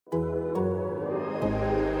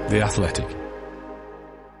The Athletic.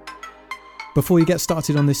 Before you get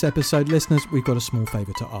started on this episode, listeners, we've got a small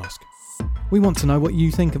favour to ask. We want to know what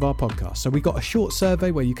you think of our podcast, so we've got a short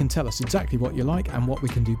survey where you can tell us exactly what you like and what we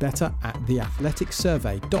can do better at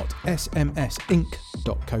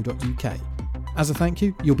theathleticsurvey.smsinc.co.uk. As a thank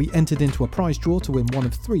you, you'll be entered into a prize draw to win one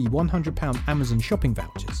of 3 £100 Amazon shopping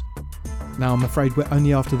vouchers. Now, I'm afraid we're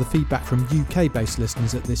only after the feedback from UK-based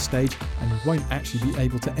listeners at this stage, and you won't actually be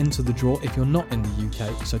able to enter the draw if you're not in the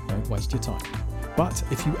UK, so don't waste your time. But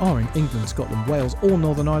if you are in England, Scotland, Wales or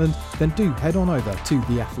Northern Ireland, then do head on over to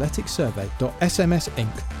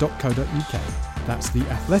theathleticsurvey.smsinc.co.uk. That's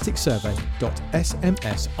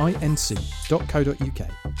theathleticsurvey.smsinc.co.uk.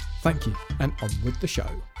 Thank you, and on with the show.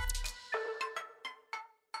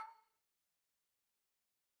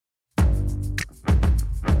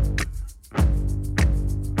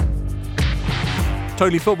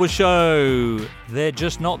 Totally Football Show. They're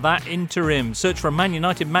just not that interim. Search for a Man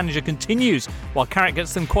United manager continues while Carrick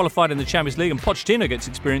gets them qualified in the Champions League and Pochettino gets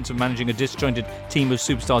experience of managing a disjointed team of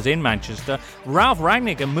superstars in Manchester. Ralf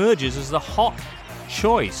Rangnick emerges as the hot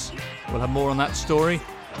choice. We'll have more on that story.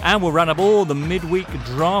 And we'll run up all the midweek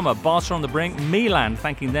drama. Barca on the brink, Milan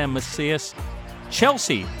thanking their Messias.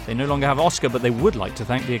 Chelsea, they no longer have Oscar, but they would like to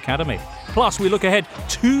thank the Academy. Plus, we look ahead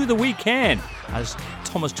to the weekend as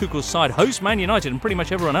Thomas Tuchel's side hosts Man United and pretty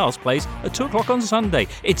much everyone else plays at 2 o'clock on Sunday.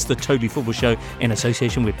 It's the Totally Football Show in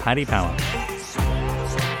association with Paddy Power.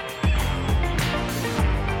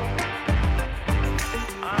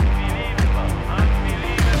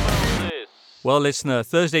 Well, listener,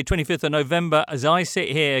 Thursday, 25th of November, as I sit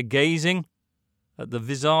here gazing at the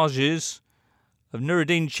visages of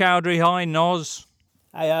Nuruddin Chowdhury. Hi, Noz.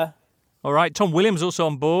 Hiya. All right, Tom Williams also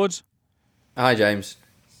on board. Hi, James.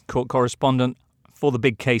 Court correspondent for the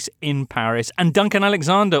big case in Paris. And Duncan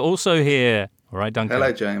Alexander also here. All right, Duncan.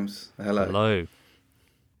 Hello, James. Hello. Hello.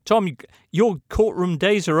 Tom, your courtroom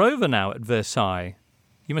days are over now at Versailles.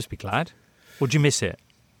 You must be glad. Or do you miss it?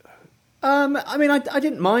 I mean, I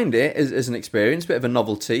didn't mind it as an experience, bit of a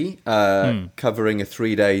novelty, covering a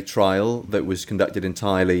 3-day trial that was conducted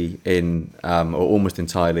entirely in, or almost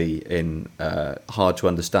entirely in,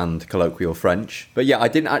 hard-to-understand colloquial French. But yeah, I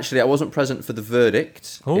wasn't present for the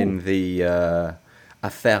verdict in the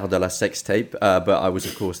Affaire de la Sex Tape, but I was,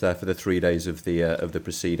 of course, there for the 3 days of the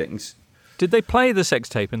proceedings. Did they play the sex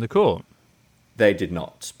tape in the court? They did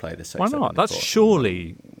not play the sex tape. Why not? In the That's court.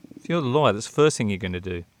 Surely, if you're the lawyer, that's the first thing you're going to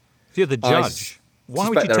do. If you're the judge, why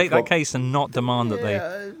would you take that case and not demand that they...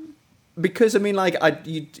 Because, I mean, like,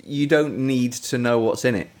 you don't need to know what's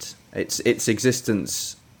in it. Its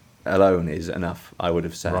existence alone is enough, I would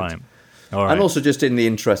have said. Right. All right. And also just in the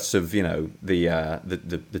interests of, you know,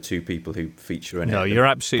 the two people who feature in it. No, you're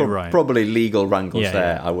absolutely right. Probably legal wrangles Yeah,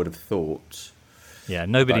 there, yeah. I would have thought. Yeah,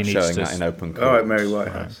 nobody needs showing to... that in open court. All right, Mary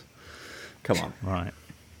Whitehouse. Come on. Right.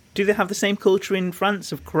 Do they have the same culture in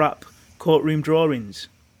France of crap courtroom drawings?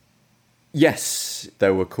 Yes,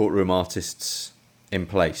 there were courtroom artists in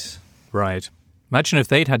place. Right. Imagine if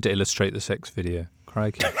they'd had to illustrate the sex video.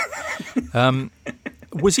 Crikey.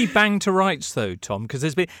 Was he banged to rights, though, Tom?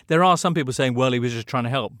 Because there are some people saying, well, he was just trying to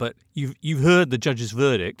help. But you've heard the judge's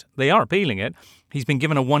verdict. They are appealing it. He's been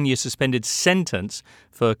given a 1-year suspended sentence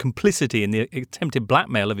for complicity in the attempted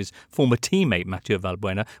blackmail of his former teammate, Mathieu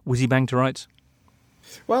Valbuena. Was he banged to rights?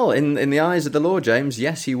 Well, in the eyes of the law, James,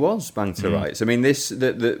 yes, he was banged to rights. I mean, the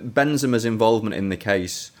Benzema's involvement in the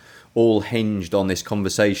case all hinged on this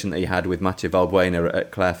conversation that he had with Mathieu Valbuena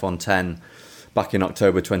at Clairefontaine back in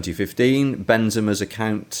October 2015. Benzema's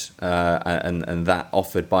account and that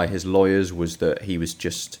offered by his lawyers was that he was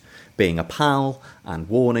just being a pal and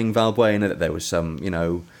warning Valbuena that there was some, you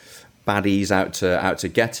know, baddies out to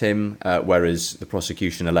get him, whereas the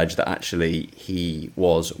prosecution alleged that actually he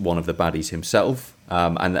was one of the baddies himself,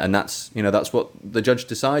 and that's what the judge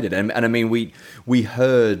decided. And I mean, we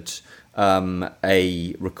heard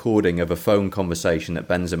a recording of a phone conversation that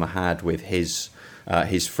Benzema had with his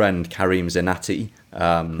friend Karim Zenati,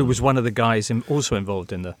 who was one of the guys also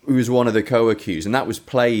involved in who was one of the co-accused, and that was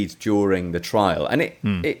played during the trial, and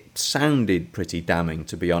it sounded pretty damning,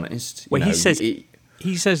 to be honest. Well, he says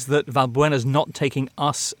that Valbuena's not taking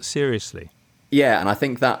us seriously. Yeah, and I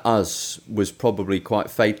think that us was probably quite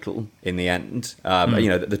fatal in the end. You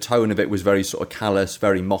know, the tone of it was very sort of callous,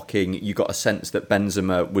 very mocking. You got a sense that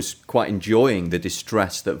Benzema was quite enjoying the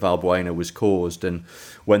distress that Valbuena was caused. And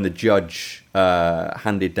when the judge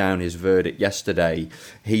handed down his verdict yesterday,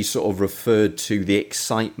 he sort of referred to the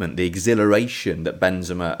excitement, the exhilaration that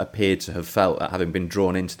Benzema appeared to have felt at having been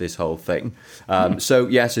drawn into this whole thing. So,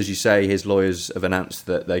 yes, as you say, his lawyers have announced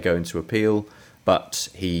that they're going to appeal. But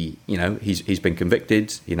he's been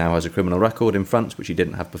convicted. He now has a criminal record in France, which he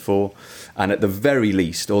didn't have before. And at the very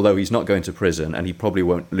least, although he's not going to prison and he probably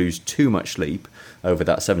won't lose too much sleep over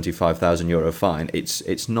that €75,000 fine,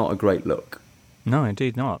 it's not a great look. No,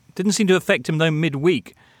 indeed not. Didn't seem to affect him, though,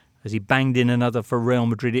 midweek, as he banged in another for Real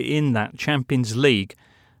Madrid in that Champions League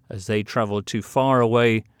as they travelled to far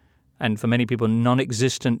away and for many people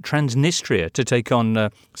non-existent Transnistria to take on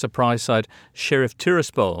surprise side Sheriff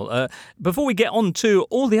Tiraspol. Before we get on to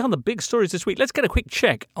all the other big stories this week, let's get a quick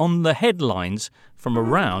check on the headlines from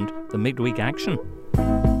around the midweek action.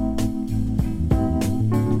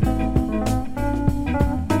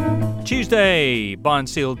 Tuesday, Bayern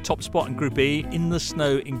sealed top spot in Group E in the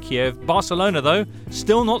snow in Kiev. Barcelona, though,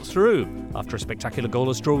 still not through after a spectacular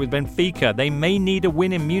goalless draw with Benfica. They may need a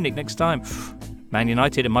win in Munich next time. Man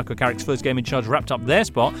United and Michael Carrick's first game in charge wrapped up their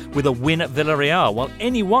spot with a win at Villarreal, while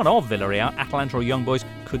any one of Villarreal, Atalanta or Young Boys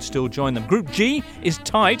could still join them. Group G is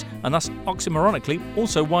tight and thus oxymoronically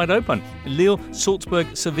also wide open. Lille,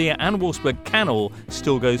 Salzburg, Sevilla and Wolfsburg can all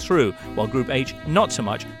still go through, while Group H not so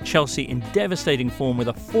much. Chelsea in devastating form with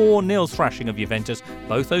a 4-0 thrashing of Juventus.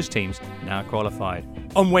 Both those teams now qualified.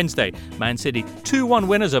 On Wednesday, Man City 2-1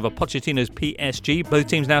 winners over Pochettino's PSG. Both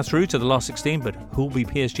teams now through to the last 16, but who'll be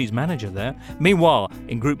PSG's manager there? Meanwhile,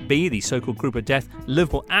 in Group B, the so-called Group of Death,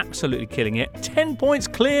 Liverpool absolutely killing it. 10 points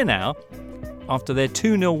clear now after their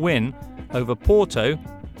 2-0 win over Porto,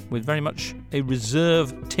 with very much a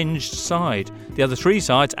reserve-tinged side. The other three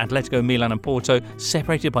sides, Atletico, Milan and Porto,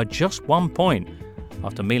 separated by just 1 point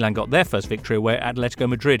after Milan got their first victory away at Atletico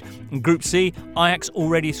Madrid. In Group C, Ajax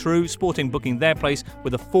already through, Sporting booking their place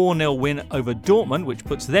with a 4-0 win over Dortmund, which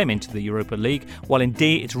puts them into the Europa League, while in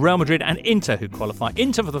D, it's Real Madrid and Inter who qualify.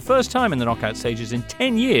 Inter for the first time in the knockout stages in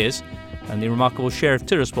 10 years, and the remarkable Sheriff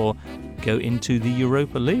Tiraspol go into the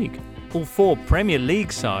Europa League. All four Premier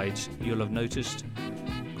League sides, you'll have noticed,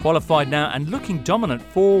 qualified now and looking dominant.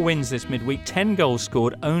 4 wins this midweek, 10 goals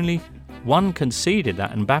scored, only 1 conceded,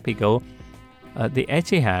 that Mbappe goal at the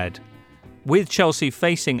Etihad. With Chelsea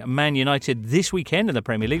facing Man United this weekend in the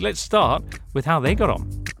Premier League, let's start with how they got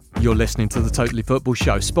on. You're listening to the Totally Football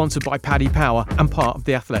Show, sponsored by Paddy Power and part of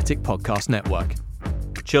the Athletic Podcast Network.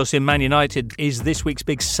 Chelsea and Man United is this week's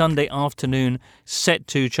big Sunday afternoon set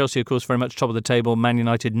to. Chelsea, of course, very much top of the table. Man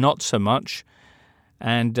United, not so much.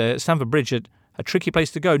 And Stamford Bridge, a tricky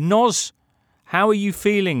place to go. Noz, how are you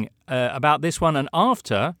feeling about this one and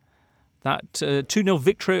after that 2-0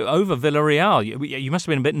 victory over Villarreal? You must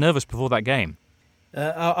have been a bit nervous before that game.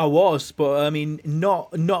 I was, but I mean,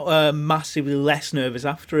 not massively less nervous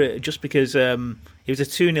after it, just because it was a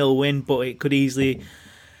 2-0 win, but it could easily...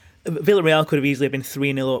 Villarreal could have easily been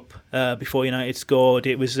 3-0 up before United scored.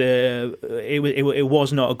 It was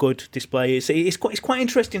not a good display. It's quite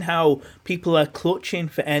interesting how people are clutching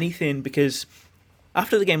for anything, because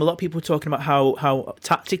after the game, a lot of people were talking about how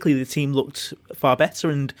tactically the team looked far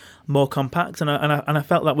better and more compact, and I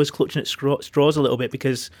felt that was clutching at straws a little bit,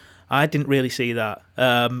 because I didn't really see that.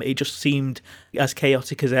 It just seemed as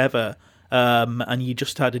chaotic as ever, and you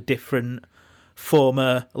just had a different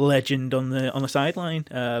former legend on the sideline.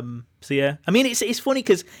 So yeah, I mean, it's funny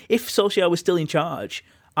because if Solskjaer was still in charge,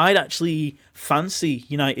 I'd actually fancy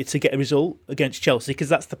United to get a result against Chelsea, because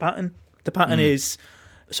that's the pattern. The pattern is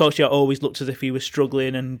Solskjaer always looks as if he was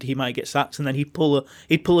struggling and he might get sacked, and then he'd pull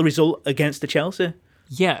a result against the Chelsea.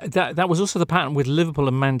 Yeah, that was also the pattern with Liverpool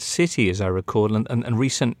and Man City, as I recall, and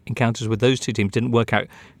recent encounters with those two teams didn't work out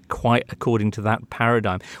quite according to that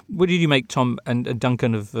paradigm. What did you make, Tom and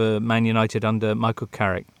Duncan, of Man United under Michael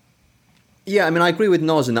Carrick? Yeah, I mean, I agree with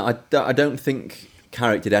Noz in that I don't think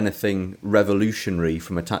Carrick did anything revolutionary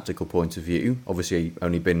from a tactical point of view. Obviously,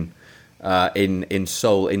 only been in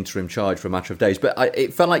sole interim charge for a matter of days, but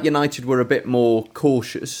it felt like United were a bit more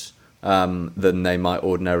cautious than they might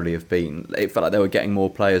ordinarily have been. It felt like they were getting more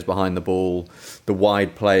players behind the ball. The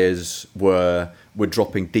wide players were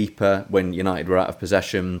dropping deeper when United were out of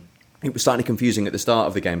possession. It was slightly confusing at the start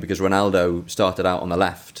of the game because Ronaldo started out on the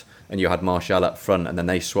left and you had Martial up front, and then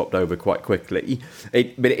they swapped over quite quickly.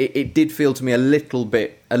 But it did feel to me a little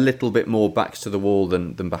bit more backs to the wall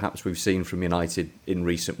than perhaps we've seen from United in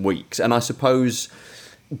recent weeks. And I suppose,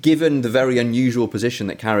 given the very unusual position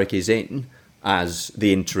that Carrick is in as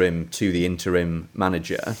the interim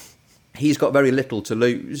manager, he's got very little to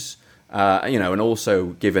lose. And also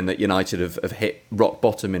given that United have hit rock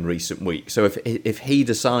bottom in recent weeks. So if he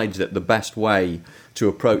decides that the best way to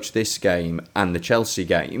approach this game and the Chelsea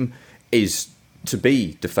game is to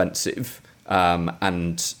be defensive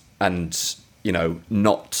and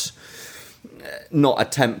not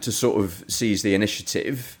attempt to sort of seize the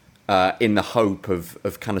initiative, in the hope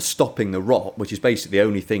of kind of stopping the rot, which is basically the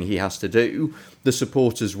only thing he has to do, the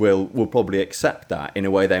supporters will probably accept that in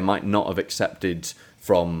a way they might not have accepted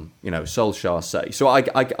from, Solskjaer, say. So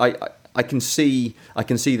I can see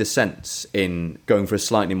the sense in going for a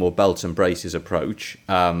slightly more belt and braces approach.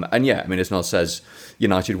 And yeah, I mean, as Noel says,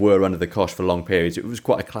 United were under the cosh for long periods. It was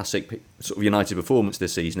quite a classic sort of United performance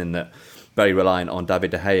this season, in that very reliant on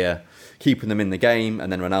David De Gea keeping them in the game,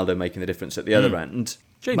 and then Ronaldo making the difference at the other end.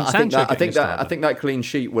 Jadon Sancho I think that clean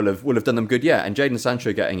sheet will have done them good. Yeah, and Jadon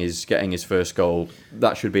Sancho getting his first goal,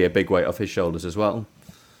 that should be a big weight off his shoulders as well.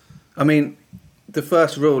 I mean, the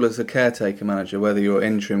first rule as a caretaker manager, whether you're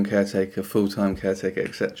interim caretaker, full-time caretaker,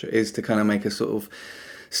 etc., is to kind of make a sort of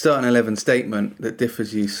starting 11 statement that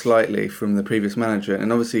differs you slightly from the previous manager.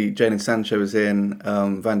 And obviously Jadon Sancho was in,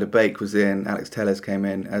 Van der Beek was in, Alex Telles came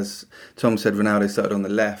in. As Tom said, Ronaldo started on the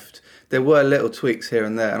left. There were little tweaks here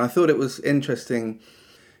and there, and I thought it was interesting.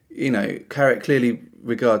 Carrick clearly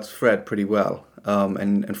regards Fred pretty well,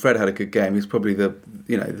 and Fred had a good game. He's probably the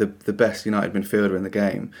best United midfielder in the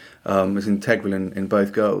game. Was integral in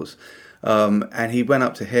both goals, and he went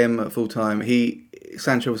up to him at full time.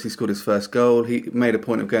 Sancho obviously scored his first goal. He made a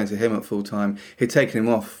point of going to him at full time. He'd taken him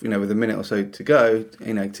off, with a minute or so to go,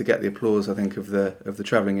 to get the applause, I think, of the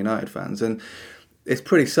travelling United fans. And it's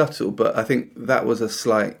pretty subtle, but I think that was a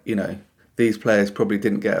slight, these players probably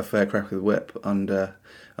didn't get a fair crack of the whip under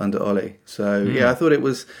Ollie. So, yeah, I thought it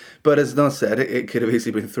was... But as Nos said, it could have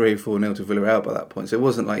easily been 3 or 4-0 to Villarreal by that point. So it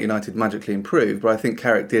wasn't like United magically improved, but I think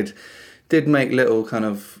Carrick did make little kind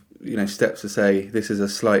of, steps to say this is a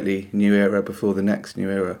slightly new era before the next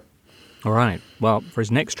new era. All right. Well, for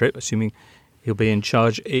his next trip, assuming he'll be in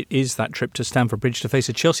charge, it is that trip to Stamford Bridge to face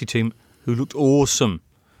a Chelsea team who looked awesome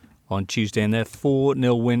on Tuesday in their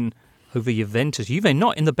 4-0 win over Juventus. Juve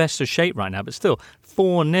not in the best of shape right now, but still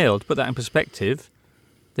 4-0. To put that in perspective,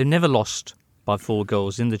 they've never lost by 4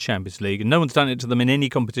 goals in the Champions League, and no one's done it to them in any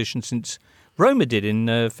competition since Roma did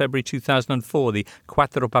in February 2004, the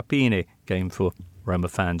Quattro Papine game for Roma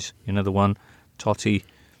fans. The one, Totti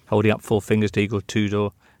holding up 4 fingers to Igor Tudor,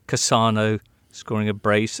 Cassano scoring a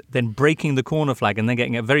brace, then breaking the corner flag, and then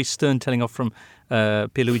getting a very stern telling off from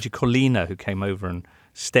Pierluigi Collina, who came over and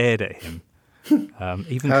stared at him.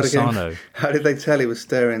 Even Cassano. How did they tell he was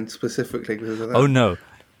staring specifically because of that? Oh no,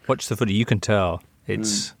 watch the footage, you can tell.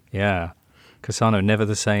 It's, Cassano never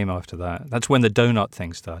the same after that. That's when the donut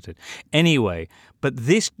thing started. Anyway, but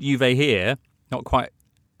this Juve here, not quite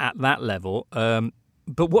at that level.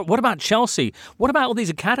 But what about Chelsea? What about all these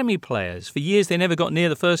academy players? For years they never got near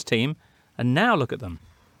the first team, and now look at them.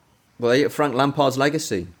 Well, Frank Lampard's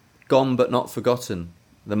legacy, gone but not forgotten.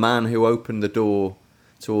 The man who opened the door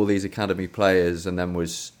to all these academy players and then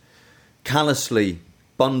was callously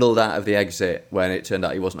bundled out of the exit when it turned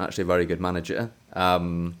out he wasn't actually a very good manager.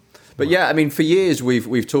 But yeah, I mean, for years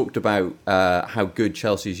we've talked about how good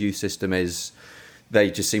Chelsea's youth system is. They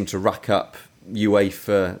just seem to rack up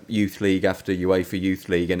UEFA Youth League after UEFA Youth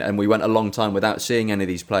League, and we went a long time without seeing any of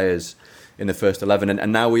these players in the first 11,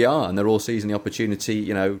 and now we are, and they're all seizing the opportunity.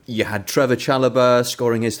 You had Trevor Chalobah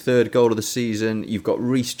scoring his 3rd goal of the season. You've got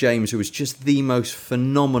Reece James, who is just the most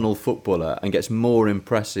phenomenal footballer and gets more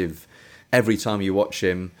impressive every time you watch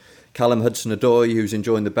him. Callum Hudson-Odoi, who's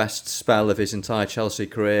enjoying the best spell of his entire Chelsea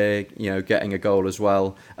career, getting a goal as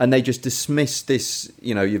well. And they just dismissed this,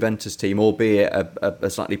 Juventus team, albeit a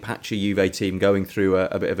slightly patchy Juve team going through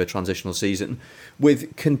a bit of a transitional season,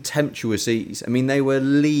 with contemptuous ease. I mean, they were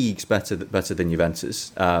leagues better than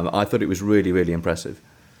Juventus. I thought it was really, really impressive.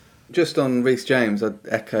 Just on Reece James, I'd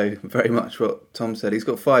echo very much what Tom said. He's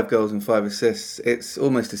got 5 goals and 5 assists. It's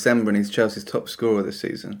almost December and he's Chelsea's top scorer this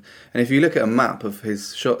season. And if you look at a map of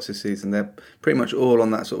his shots this season, they're pretty much all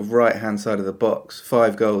on that sort of right-hand side of the box.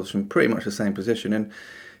 5 goals from pretty much the same position. And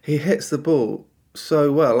he hits the ball so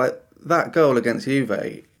well. Like that goal against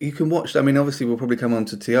Juve, you can watch. I mean, obviously we'll probably come on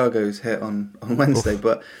to Thiago's hit on Wednesday,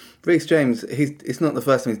 but Reece James, it's not the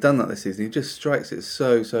first time he's done that this season. He just strikes it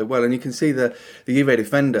so well, and you can see the Juve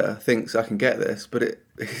defender thinks I can get this, but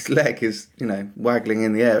his leg is waggling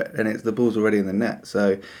in the air, and the ball's already in the net.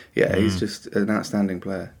 So yeah, he's just an outstanding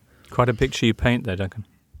player. Quite a picture you paint there, Duncan.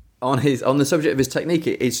 On the subject of his technique,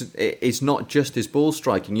 it's not just his ball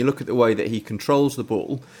striking. You look at the way that he controls the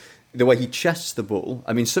ball, the way he chests the ball.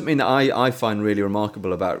 I mean, something that I find really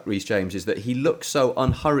remarkable about Reece James is that he looks so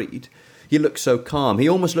unhurried. He looks so calm. He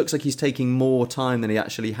almost looks like he's taking more time than he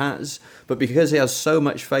actually has. But because he has so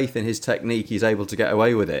much faith in his technique, he's able to get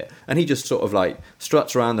away with it. And he just sort of like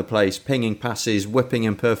struts around the place, pinging passes, whipping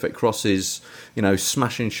in perfect crosses,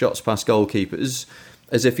 smashing shots past goalkeepers,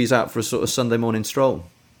 as if he's out for a sort of Sunday morning stroll.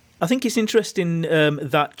 I think it's interesting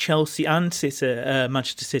that Chelsea and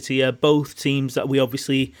Manchester City are both teams that we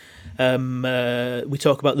obviously we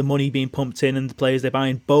talk about the money being pumped in and the players they're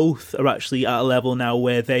buying. Both are actually at a level now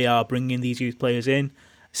where they are bringing these youth players in.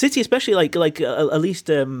 City, especially, like at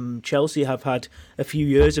least Chelsea have had a few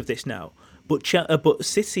years of this now. But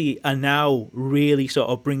City are now really sort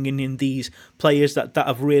of bringing in these players that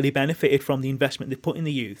have really benefited from the investment they've put in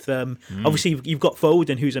the youth. Obviously, you've got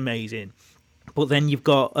Foden, who's amazing. But then you've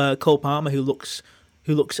got Cole Palmer, who looks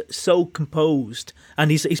so composed,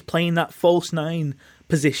 and he's playing that false nine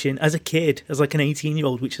position as a kid, as like an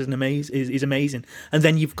 18-year-old, which is is amazing. And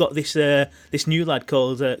then you've got this new lad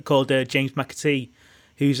called James McAtee,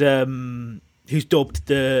 who's dubbed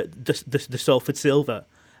the Salford Silver.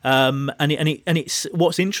 And it's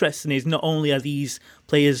what's interesting is not only are these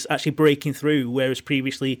players actually breaking through, whereas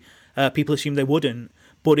previously people assumed they wouldn't,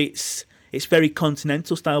 but it's very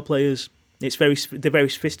continental style players. They're very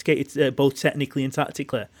sophisticated, both technically and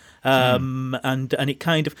tactically, and it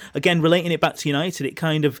kind of, again, relating it back to United, it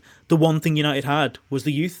kind of, the one thing United had was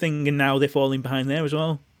the youth thing, and now they're falling behind there as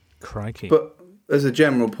well. Crikey! But as a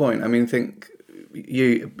general point, I mean, think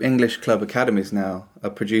English club academies now are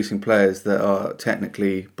producing players that are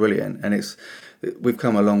technically brilliant, and we've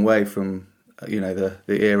come a long way from the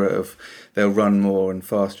era of they'll run more and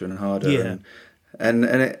faster and harder. Yeah. And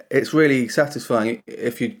it's really satisfying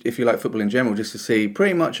if you like football in general, just to see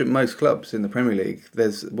pretty much at most clubs in the Premier League,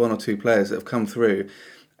 there's one or two players that have come through,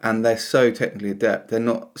 and they're so technically adept. They're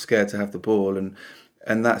not scared to have the ball and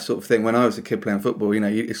that sort of thing. When I was a kid playing football,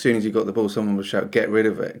 as soon as you got the ball, someone would shout, "Get rid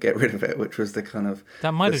of it," which was the kind of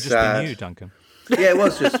that might have just been you, Duncan. Yeah, it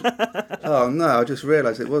was just. Oh no! I just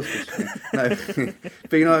realised it was just no.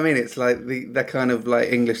 But you know what I mean? It's like that kind of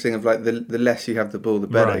like English thing of like the less you have the ball, the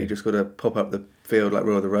better. Right. You just got to pop up the field like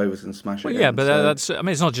Roy of the Rovers and smash it. Yeah, but that's. I mean,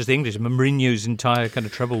 it's not just English. Mourinho's entire kind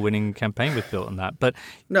of treble-winning campaign was built on that. But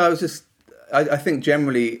no, it was just. I think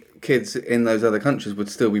generally kids in those other countries would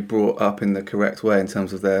still be brought up in the correct way in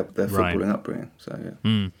terms of their footballing upbringing. So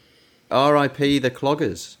yeah. R.I.P. the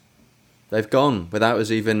Cloggers. They've gone without us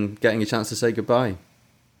even getting a chance to say goodbye.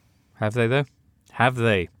 Have they, though? Have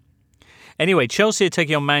they? Anyway, Chelsea are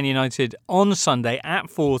taking on Man United on Sunday at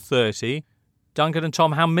 4:30. Duncan and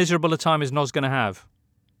Tom, how miserable a time is Noz going to have?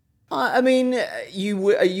 I mean,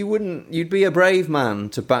 you'd be a brave man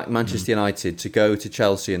to back Manchester United to go to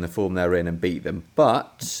Chelsea in the form they're in and beat them.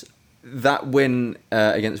 But that win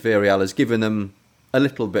against Villarreal has given them a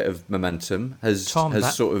little bit of momentum.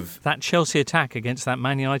 That Chelsea attack against that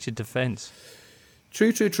Man United defence.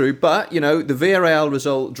 True. But, the Villarreal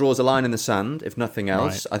result draws a line in the sand, if nothing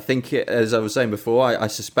else. Right. I think, as I was saying before, I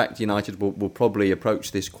suspect United will probably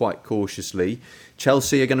approach this quite cautiously.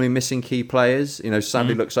 Chelsea are going to be missing key players.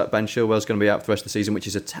 Sadly looks like Ben Chilwell's going to be out for the rest of the season, which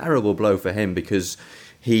is a terrible blow for him because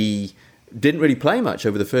he didn't really play much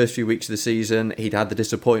over the first few weeks of the season. He'd had the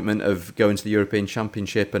disappointment of going to the European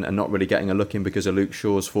Championship and not really getting a look in because of Luke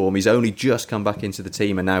Shaw's form. He's only just come back into the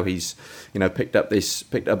team, and now he's picked up this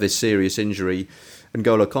serious injury. And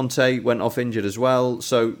N'Golo Kanté went off injured as well.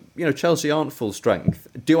 So, Chelsea aren't full strength.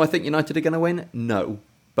 Do I think United are going to win? No.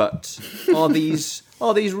 But are these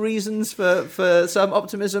reasons for some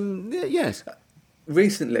optimism? Yes.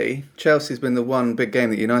 Recently, Chelsea's been the one big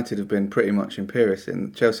game that United have been pretty much imperious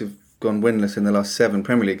in. Chelsea have gone winless in the last 7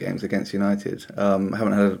 Premier League games against United.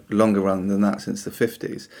 Haven't had a longer run than that since the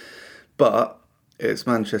 50s. But it's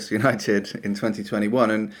Manchester United in 2021,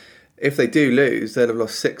 and if they do lose, they'll have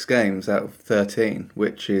lost 6 games out of 13,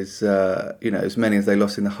 which is as many as they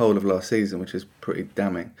lost in the whole of last season, which is pretty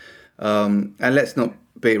damning. And let's not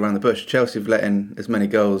beat around the bush. Chelsea have let in as many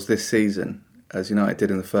goals this season as United did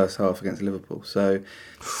in the first half against Liverpool. So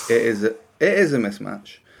it is a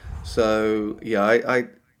mismatch. So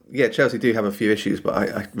yeah, Chelsea do have a few issues, but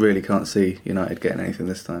I really can't see United getting anything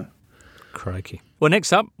this time. Crikey. Well,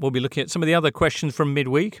 next up, we'll be looking at some of the other questions from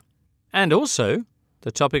midweek, and also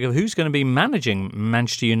the topic of who's going to be managing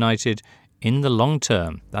Manchester United in the long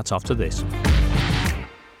term. That's after this.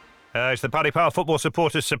 It's the Paddy Power Football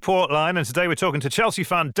Supporters Support Line, and today we're talking to Chelsea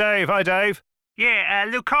fan Dave. Hi, Dave. Yeah,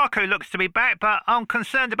 Lukaku looks to be back, but I'm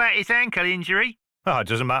concerned about his ankle injury. Oh, it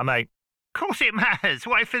doesn't matter, mate. Of course it matters.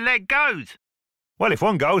 What if the leg goes? Well, if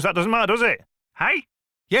one goes, that doesn't matter, does it? Hey?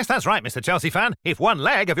 Yes, that's right, Mr. Chelsea fan. If one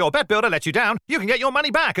leg of your bet builder lets you down, you can get your money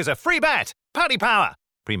back as a free bet. Paddy Power.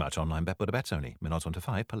 Pre-match online bet builder bets only. Min odds 1 to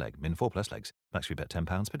 5 per leg. Min 4 plus legs. Max free bet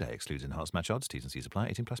 £10 per day. Excludes enhanced match odds. T's and C's apply.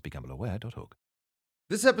 18 plus. BeGambleAware.org.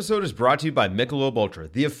 This episode is brought to you by Michelob Ultra,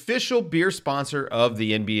 the official beer sponsor of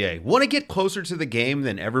the NBA. Want to get closer to the game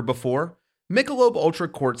than ever before? Michelob Ultra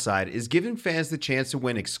Courtside is giving fans the chance to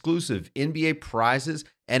win exclusive NBA prizes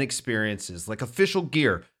and experiences like official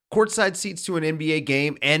gear, courtside seats to an NBA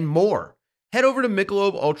game, and more. Head over to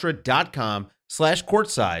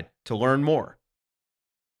MichelobUltra.com/courtside to learn more.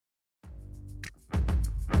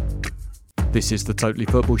 This is the Totally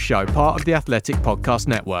Football Show, part of the Athletic Podcast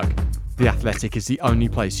Network. The Athletic is the only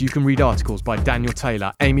place you can read articles by Daniel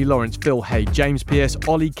Taylor, Amy Lawrence, Phil Hay, James Pearce,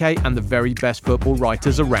 Ollie Kay, and the very best football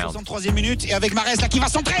writers around. 63e minute, et avec Mahrez là qui va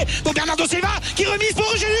centrer pour Bernardo Silva, qui remise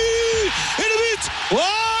pour Eugénie, et le but.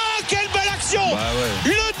 Oh, quelle belle action!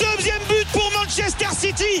 Le deuxième but pour Manchester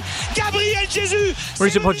City, Gabriel Jesus.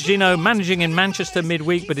 Mauricio Pochettino managing in Manchester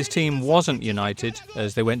midweek, but his team wasn't united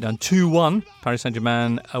as they went down 2-1. Paris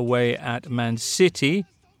Saint-Germain away at Man City.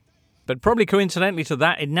 But probably coincidentally to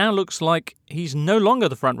that, it now looks like he's no longer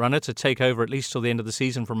the front runner to take over at least till the end of the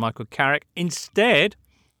season from Michael Carrick. Instead,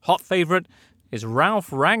 hot favourite is Ralf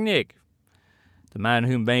Rangnick, the man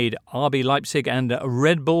who made RB Leipzig and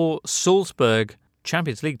Red Bull Salzburg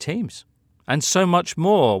Champions League teams. And so much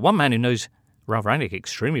more. One man who knows Ralf Rangnick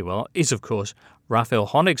extremely well is, of course, Raphael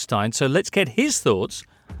Honigstein. So let's get his thoughts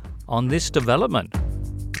on this development.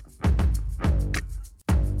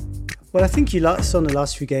 Well, I think you saw in the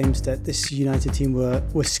last few games that this United team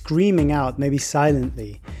were screaming out, maybe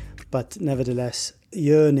silently, but nevertheless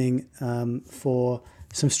yearning for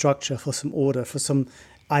some structure, for some order, for some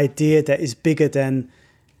idea that is bigger than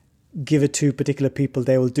give it to particular people,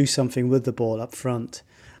 they will do something with the ball up front.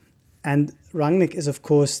 And Rangnick is, of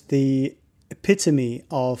course, the epitome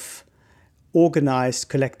of organized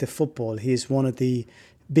collective football. He is one of the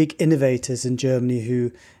big innovators in Germany who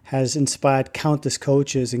has inspired countless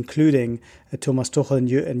coaches, including Thomas Tuchel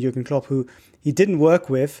and Jurgen Klopp, who he didn't work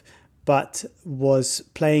with, but was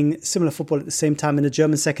playing similar football at the same time in the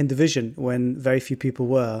German second division when very few people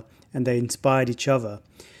were, and they inspired each other.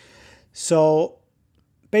 So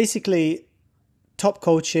basically, top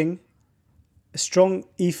coaching, a strong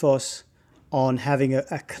ethos on having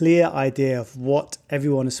a clear idea of what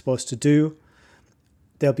everyone is supposed to do.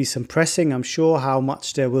 There'll be some pressing, I'm sure. How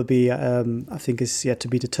much there will be, I think, is yet to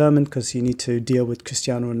be determined because you need to deal with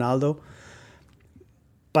Cristiano Ronaldo.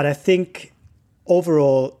 But I think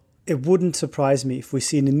overall, it wouldn't surprise me if we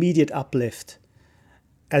see an immediate uplift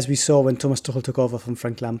as we saw when Thomas Tuchel took over from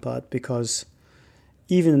Frank Lampard, because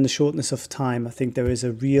even in the shortness of time, I think there is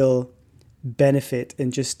a real benefit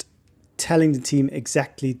in just telling the team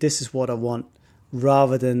exactly this is what I want,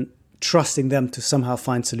 rather than trusting them to somehow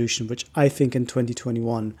find solution, which I think in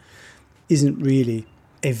 2021 isn't really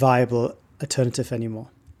a viable alternative anymore.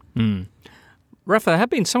 Rafa, there have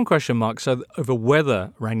been some question marks over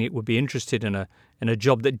whether Rangnick would be interested in a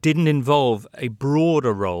job that didn't involve a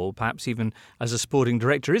broader role, perhaps even as a sporting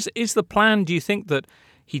director. Is the plan, do you think, that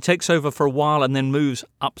he takes over for a while and then moves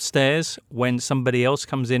upstairs when somebody else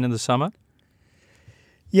comes in the summer?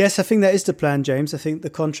 Yes, I think that is the plan, James. I think the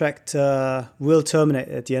contract will terminate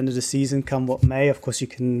at the end of the season, come what may. Of course, you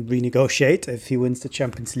can renegotiate if he wins the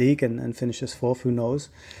Champions League and finishes fourth, who knows.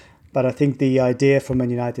 But I think the idea for Man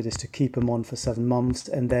United is to keep him on for 7 months,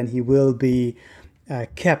 and then he will be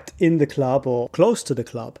kept in the club or close to the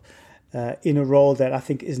club in a role that I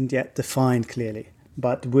think isn't yet defined clearly,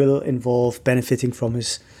 but will involve benefiting from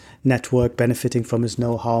his network, benefiting from his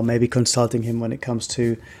know-how, maybe consulting him when it comes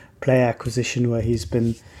to player acquisition, where he's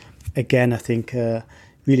been, again, I think,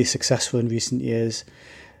 really successful in recent years.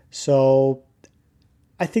 So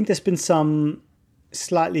I think there's been some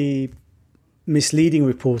slightly misleading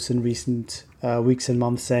reports in recent weeks and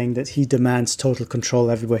months saying that he demands total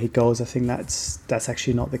control everywhere he goes. I think that's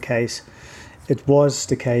actually not the case. It was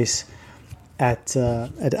the case at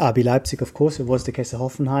RB Leipzig, of course. It was the case at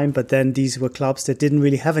Hoffenheim, but then these were clubs that didn't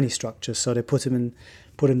really have any structure, so they put him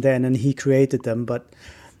there, and then he created them. But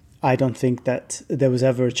I don't think that there was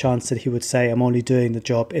ever a chance that he would say, I'm only doing the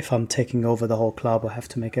job if I'm taking over the whole club or have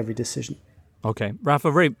to make every decision. Okay.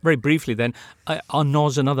 Rafa, very, very briefly then, are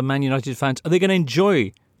Noz and other Man United fans, are they going to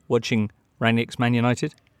enjoy watching Rangnick's Man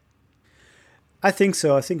United? I think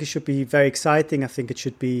so. I think it should be very exciting. I think it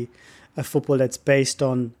should be a football that's based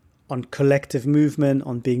on collective movement,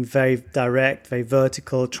 on being very direct, very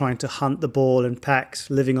vertical, trying to hunt the ball in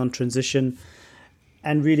packs, living on transition,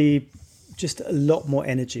 and really just a lot more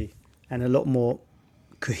energy and a lot more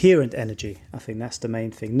coherent energy. I think that's the main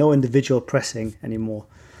thing. No individual pressing anymore.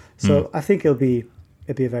 So I think it'll be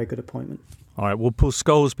a very good appointment. All right. Will Paul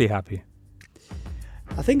Scholes be happy?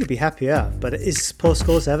 I think he'll be happy, yeah. But is Paul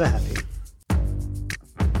Scholes ever happy?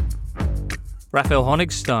 Raphael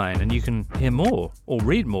Honigstein, and you can hear more or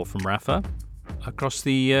read more from Rafa across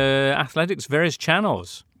the Athletics' various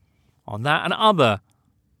channels on that and other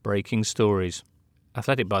breaking stories.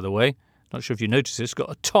 Athletic, by the way, not sure if you noticed this,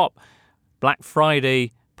 got a top Black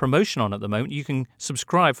Friday promotion on at the moment. You can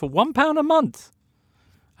subscribe for £1 a month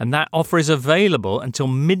And that offer is available until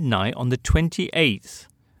midnight on the 28th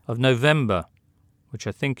of November, which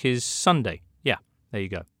I think is Sunday. Yeah, there you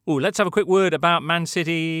go. Oh, let's have a quick word about Man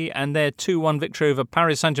City and their 2-1 victory over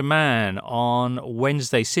Paris Saint-Germain on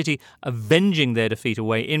Wednesday. City avenging their defeat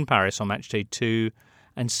away in Paris on matchday 2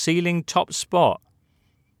 and sealing top spot.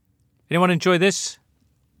 Anyone enjoy this?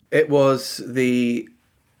 It was the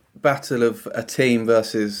battle of a team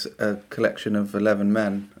versus a collection of 11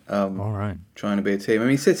 men All right. trying to be a team. I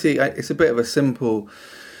mean, City, it's a bit of a simple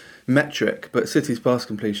metric, but City's pass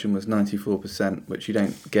completion was 94%, which you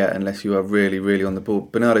don't get unless you are really, really on the ball.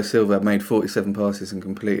 Bernardo Silva made 47 passes and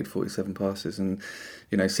completed 47 passes. And,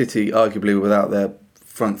 you know, City arguably were without their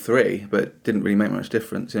front three, but didn't really make much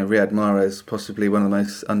difference. You know, Riyad Mahrez, possibly one of the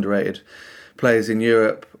most underrated players in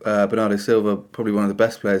Europe. Bernardo Silva, probably one of the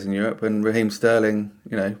best players in Europe. And Raheem Sterling,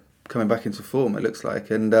 you know, coming back into form, it looks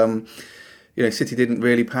like. And, you know, City didn't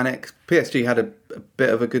really panic. PSG had a bit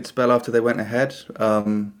of a good spell after they went ahead.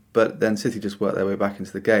 But then City just worked their way back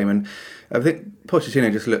into the game. And I think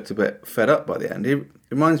Pochettino just looked a bit fed up by the end. It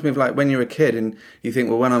reminds me of like when you're a kid and you think,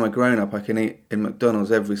 well, when I'm a grown-up, I can eat in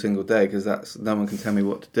McDonald's every single day because no one can tell me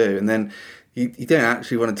what to do. And then you don't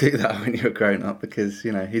actually want to do that when you're a grown-up because,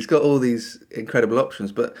 you know, he's got all these incredible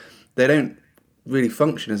options, but they don't really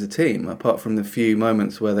function as a team apart from the few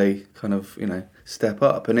moments where they kind of, you know, step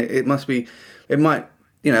up. And it might...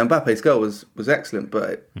 You know, Mbappe's goal was excellent,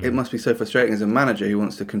 but it must be so frustrating as a manager who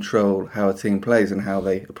wants to control how a team plays and how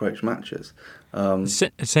they approach matches.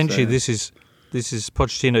 Essentially, this is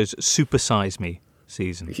Pochettino's supersize me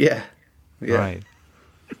season. Yeah. Right.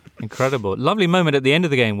 Incredible. Lovely moment at the end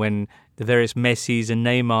of the game when the various Messis and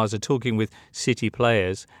Neymars are talking with City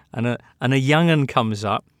players, and a young'un comes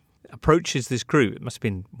up, approaches this group. It must have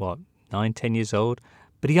been, 9, 10 years old,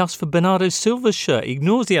 but he asks for Bernardo Silva's shirt. He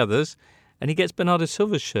ignores the others. And he gets Bernardo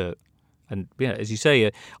Silva's shirt. And, yeah, as you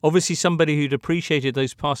say, obviously somebody who'd appreciated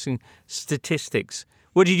those passing statistics.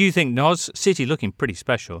 What did you think, Noz? City looking pretty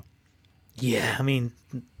special. Yeah, I mean,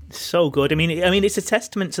 so good. I mean, it's a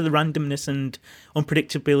testament to the randomness and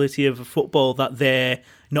unpredictability of football that they're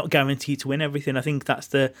not guaranteed to win everything. I think that's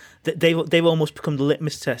they've almost become the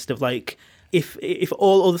litmus test of like if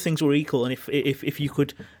all other things were equal and if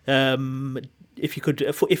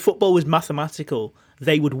football was mathematical,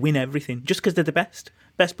 they would win everything just because they're the best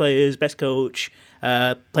players, best coach,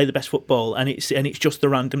 play the best football, and it's just the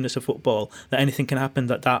randomness of football that anything can happen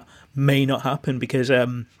that may not happen because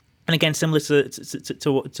and again similar to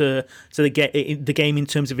the game in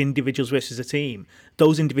terms of individuals versus a team,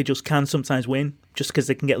 those individuals can sometimes win just because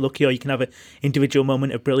they can get lucky or you can have an individual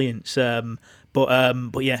moment of brilliance.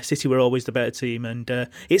 But yeah, City were always the better team, and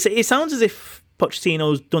it sounds as if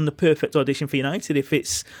Pochettino's done the perfect audition for United. If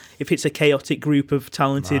it's a chaotic group of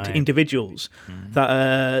talented individuals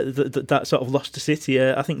that sort of lost to City,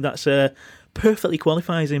 I think that's perfectly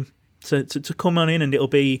qualifies him to come on in, and it'll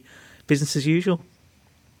be business as usual.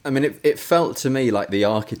 I mean, it felt to me like the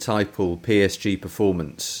archetypal PSG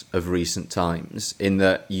performance of recent times, in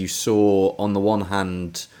that you saw on the one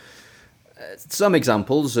hand some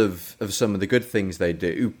examples of some of the good things they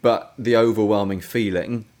do, but the overwhelming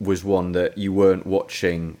feeling was one that you weren't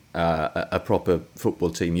watching a proper football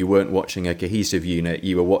team. You weren't watching a cohesive unit.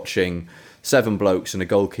 You were watching 7 blokes and a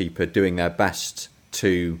goalkeeper doing their best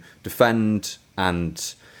to defend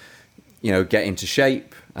and, you know, get into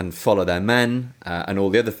shape and follow their men and all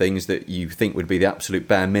the other things that you think would be the absolute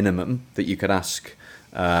bare minimum that you could ask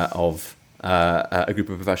of a group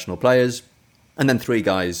of professional players. And then 3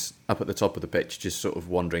 guys up at the top of the pitch just sort of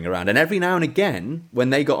wandering around. And every now and again, when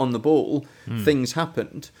they got on the ball, things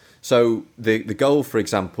happened. So the goal, for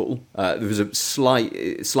example, there was a slight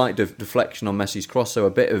deflection on Messi's cross, so a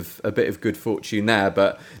bit of good fortune there,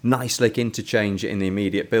 but nice interchange in the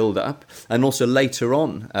immediate build-up. And also later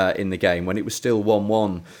on in the game, when it was still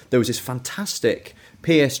 1-1, there was this fantastic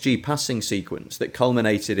PSG passing sequence that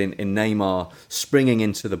culminated in Neymar springing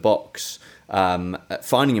into the box,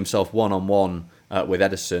 finding himself one-on-one with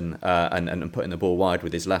Ederson and putting the ball wide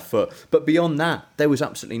with his left foot. But beyond that, there was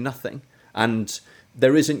absolutely nothing. And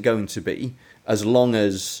there isn't going to be, as long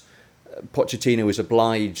as Pochettino is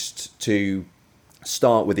obliged to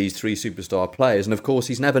start with these 3 superstar players. And of course,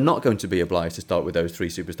 he's never not going to be obliged to start with those 3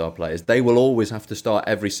 superstar players. They will always have to start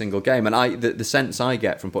every single game. And the sense I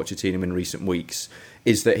get from Pochettino in recent weeks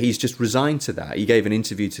is that he's just resigned to that. He gave an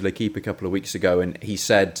interview to L'Equipe a couple of weeks ago, and he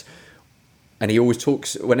said... And he always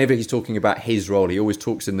talks, whenever he's talking about his role, he always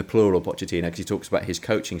talks in the plural, Pochettino, because he talks about his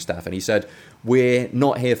coaching staff. And he said, we're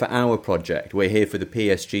not here for our project, we're here for the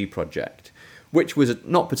PSG project. which was a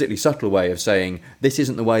not particularly subtle way of saying, this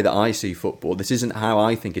isn't the way that I see football, this isn't how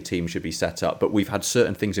I think a team should be set up, but we've had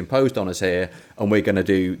certain things imposed on us here, and we're going to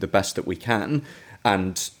do the best that we can.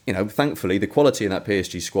 And, thankfully, the quality in that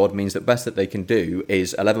PSG squad means that best that they can do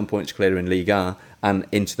is 11 points clear in Ligue 1 and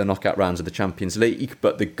into the knockout rounds of the Champions League.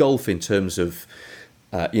 But the gulf in terms of,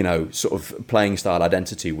 sort of playing style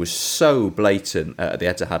identity was so blatant at the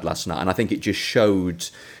Etihad last night. And I think it just showed,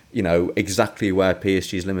 exactly where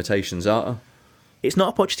PSG's limitations are. It's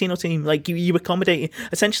not a Pochettino team. Like, you accommodate...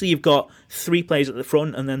 Essentially, you've got 3 players at the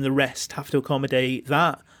front, and then the rest have to accommodate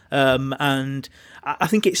that. And I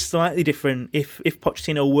think it's slightly different if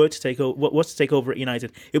Pochettino was to take over at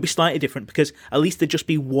United. It would be slightly different because at least there'd just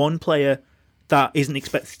be one player that isn't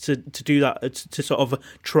expected to do that, to sort of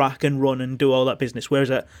track and run and do all that business.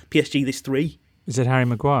 Whereas at PSG, there's 3. Is it Harry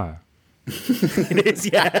Maguire? It is,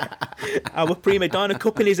 yeah. Our prima donna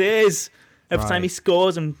cupping his ears every time he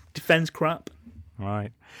scores and defends crap.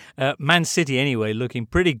 Right. Man City, anyway, looking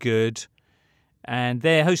pretty good. And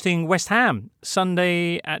they're hosting West Ham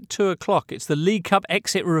Sunday at 2:00. It's the League Cup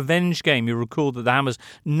exit revenge game. You'll recall that the Hammers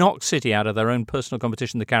knocked City out of their own personal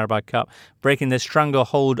competition, the Carabao Cup, breaking their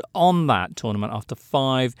stranglehold on that tournament after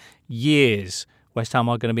 5 years. West Ham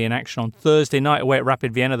are going to be in action on Thursday night away at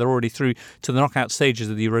Rapid Vienna. They're already through to the knockout stages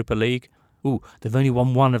of the Europa League. They've only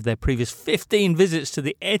won one of their previous 15 visits to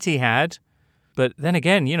the Etihad. But then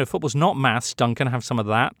again, football's not maths. Duncan, have some of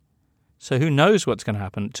that. So who knows what's going to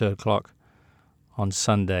happen at 2:00 on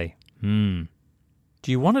Sunday. Do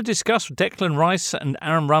you want to discuss Declan Rice and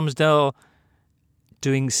Aaron Ramsdale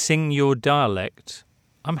doing Sing Your Dialect?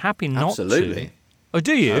 I'm happy not Absolutely. to. Oh,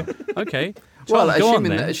 do you? Okay. Well, Tom,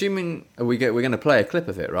 assuming we're going to play a clip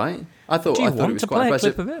of it, right? I thought do you it want was to quite play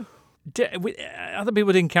impressive. a clip of it? Other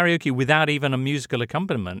people doing karaoke without even a musical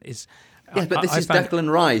accompaniment is... Yeah, but this is Declan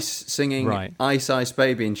Rice singing Ice Ice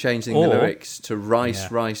Baby and changing the lyrics to Rice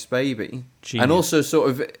Rice Baby. Genius. And also sort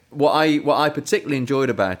of what I particularly enjoyed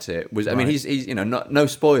about it was, I mean, he's no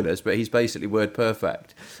spoilers, but he's basically word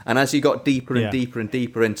perfect. And as he got deeper and deeper and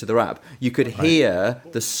deeper into the rap, you could hear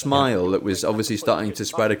the smile that was obviously starting to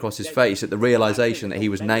spread across his face at the realization that he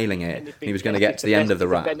was nailing it and he was going to get to the end of the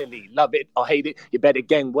rap. Love it or hate it, you better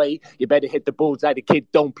gang way, you better hit the bullseye, the kid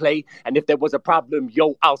don't play. And if there was a problem,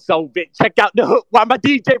 I'll solve it. Check out the hook while my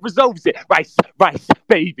DJ resolves it. Rice, rice,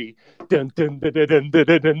 baby. Dun, dun, dun, dun, dun,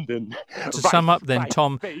 dun, dun, dun. To sum up then,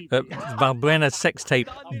 Tom, Valbuena Sex Tape,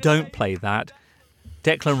 don't play that.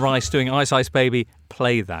 Declan Rice doing Ice Ice Baby,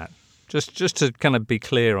 play that. Just to kind of be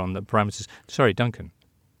clear on the parameters. Sorry, Duncan.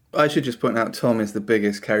 I should just point out Tom is the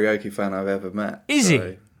biggest karaoke fan I've ever met. Is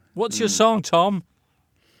he? What's your song, Tom?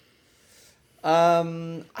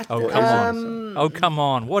 Come on! Oh, come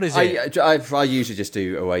on! What is it? I usually just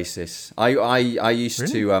do Oasis. I used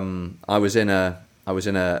to. I was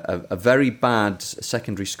in a very bad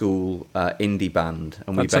secondary school indie band,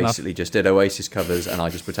 and we basically just did Oasis covers, and I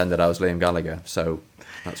just pretended I was Liam Gallagher. So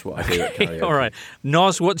that's what I do at karaoke. All right,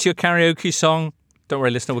 Noz, what's your karaoke song? Don't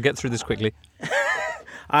worry, listener, we'll get through this quickly.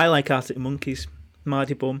 I like Arctic Monkeys,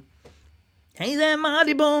 Mardy Bum. Hey there,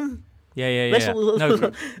 Mardy Bum. Yeah.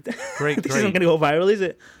 No, great. This isn't going to go viral, is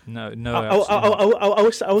it? No. I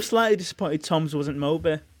was slightly disappointed Tom's wasn't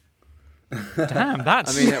Moby. Damn,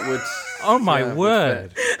 that's... I mean, it would... Oh, my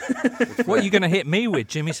word. What are you going to hit me with,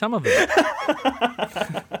 Jimmy Somerville?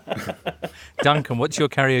 Duncan, what's your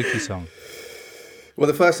karaoke song? Well,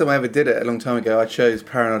 the first time I ever did it, a long time ago, I chose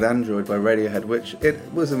Paranoid Android by Radiohead, which it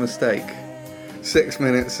was a mistake. 6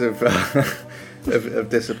 minutes of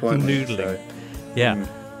disappointment. Noodling. So. Yeah.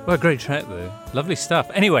 Well, great track, though. Lovely stuff.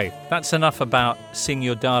 Anyway, that's enough about Sing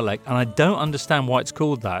Your Dialect, and I don't understand why it's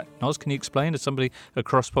called that. Noz, can you explain to somebody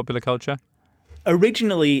across popular culture?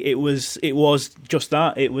 Originally, it was just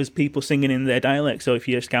that. It was people singing in their dialect. So if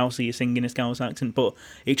you're a Scouser, you're singing a Scouse accent. But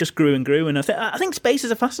it just grew and grew. And I think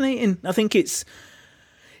spaces are fascinating. I think it's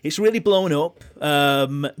really blown up.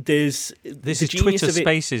 This is Twitter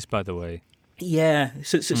Spaces, by the way. Yeah,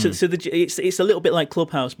 so it's a little bit like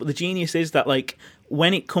Clubhouse, but the genius is that like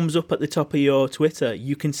when it comes up at the top of your Twitter,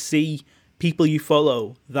 you can see people you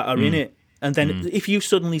follow that are in it, and then if you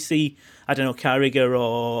suddenly see, I don't know, Carragher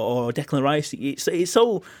or Declan Rice, it's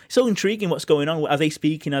so intriguing what's going on. Are they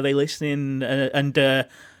speaking? Are they listening? And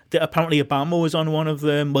apparently Obama was on one of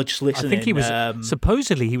them. Well, just listening. I think he was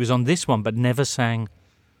supposedly he was on this one, but never sang.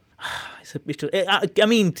 I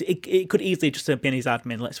mean, it could easily just have been his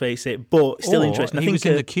admin, let's face it, but still interesting. I think he was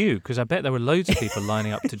in the queue, because I bet there were loads of people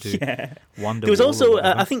lining up to do Wonderwall. There was also,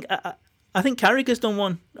 I think Carragher's done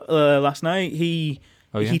one last night. He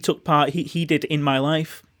took part, he did In My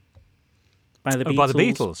Life by the Beatles. By the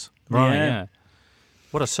Beatles. Right, yeah.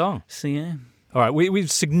 What a song. So, yeah. All right, we're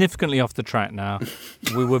significantly off the track now.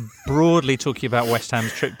 We were broadly talking about West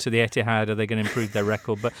Ham's trip to the Etihad. Are they going to improve their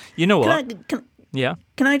record? But you know what?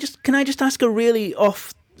 Can I just ask a really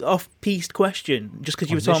off-piste question? Just because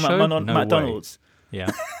you were talking about McDonald's. Yeah.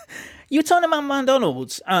 You were talking about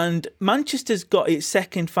McDonald's, and Manchester's got its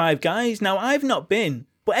second Five Guys. Now, I've not been,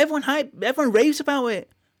 but everyone raves about it.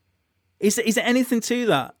 Is there anything to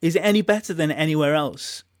that? Is it any better than anywhere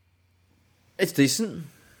else? It's decent.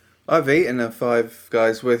 I've eaten a Five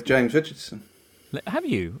Guys with James Richardson. Have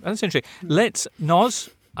you? That's interesting. Noz,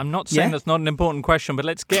 I'm not saying that's not an important question, but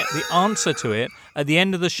let's get the answer to it at the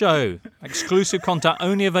end of the show. Exclusive content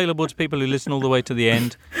only available to people who listen all the way to the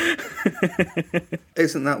end.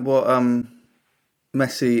 Isn't that what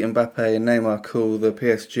Messi, Mbappe and Neymar call the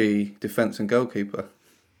PSG defence and goalkeeper?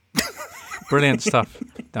 Brilliant stuff,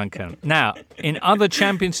 Duncan. Now, in other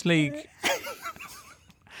Champions League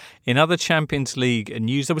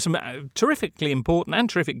news, there were some terrifically important and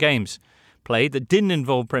terrific games played that didn't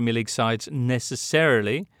involve Premier League sides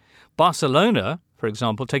necessarily. Barcelona, for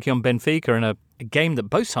example, taking on Benfica in a game that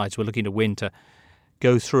both sides were looking to win to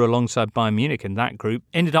go through alongside Bayern Munich in that group,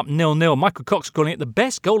 ended up 0-0. Michael Cox calling it the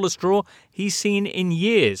best goalless draw he's seen in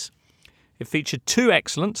years. It featured 2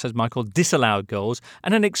 excellent, says Michael, disallowed goals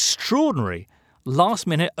and an extraordinary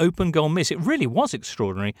last-minute open goal miss. It really was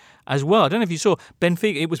extraordinary as well. I don't know if you saw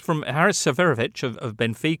Benfica. It was from Haris Severovic of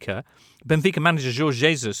Benfica. Benfica manager Jorge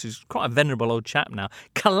Jesus, who's quite a venerable old chap now,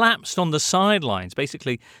 collapsed on the sidelines,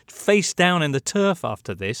 basically face down in the turf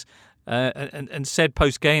after this, and said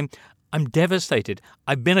post-game, "I'm devastated.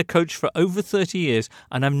 I've been a coach for over 30 years,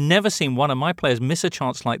 and I've never seen one of my players miss a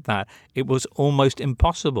chance like that. It was almost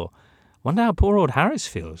impossible." Wonder how poor old Harris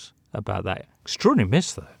feels about that. Extraordinary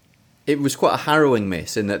miss, though. It was quite a harrowing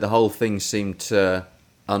miss in that the whole thing seemed to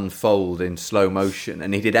unfold in slow motion,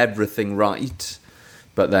 and he did everything right,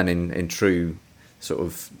 but then in true sort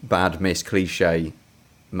of bad miss cliche,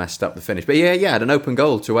 messed up the finish. But yeah, had an open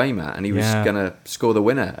goal to aim at, and he was going to score the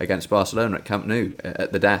winner against Barcelona at Camp Nou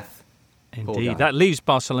at the death. Indeed, that leaves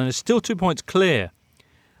Barcelona still 2 points clear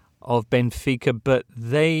of Benfica, but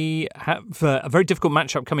they have a very difficult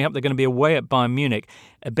matchup coming up. They're going to be away at Bayern Munich.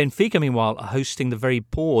 Benfica, meanwhile, are hosting the very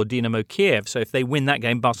poor Dinamo Kiev. So if they win that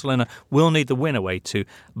game, Barcelona will need the win away to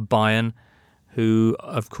Bayern, who,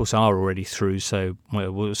 of course, are already through. So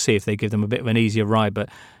we'll see if they give them a bit of an easier ride. But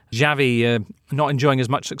Xavi not enjoying as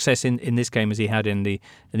much success in this game as he had in the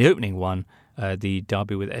opening one, the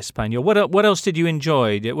derby with Espanyol. What else did you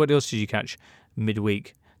enjoy? What else did you catch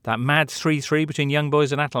midweek? That mad 3-3 between Young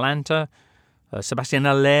Boys and Atalanta. Sebastian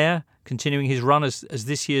Haller continuing his run as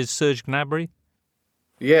this year's Serge Gnabry.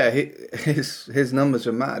 Yeah, his numbers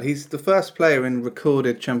are mad. He's the first player in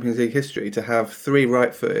recorded Champions League history to have 3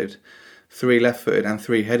 right-footed, 3 left-footed and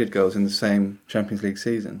 3 headed goals in the same Champions League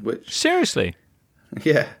season. Which seriously?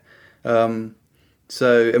 Yeah.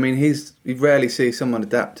 So, I mean, you rarely see someone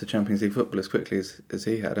adapt to Champions League football as quickly as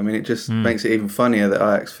he had. I mean, it just makes it even funnier that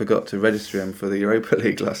Ajax forgot to register him for the Europa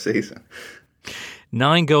League last season.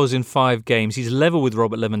 9 goals in 5 games. He's level with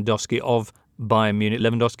Robert Lewandowski of Bayern Munich.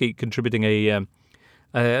 Lewandowski contributing a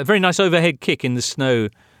very nice overhead kick in the snow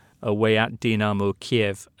away at Dinamo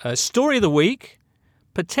Kiev. Story of the week,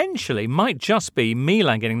 potentially, might just be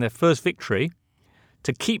Milan getting their first victory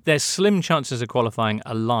to keep their slim chances of qualifying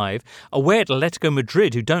alive, away at Atletico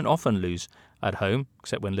Madrid, who don't often lose at home,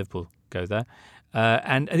 except when Liverpool go there.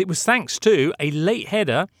 And it was thanks to a late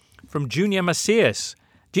header from Junior Macias.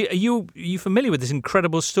 Are you familiar with this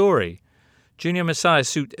incredible story? Junior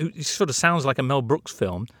Macias, who sort of sounds like a Mel Brooks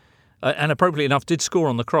film, and appropriately enough did score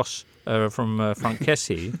on the cross from Frank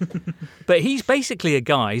Kessie. But he's basically a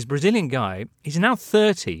guy, he's a Brazilian guy, he's now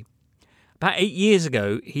 30. About 8 years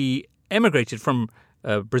ago, he emigrated from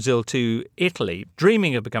Brazil to Italy,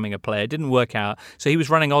 dreaming of becoming a player. Didn't work out. So he was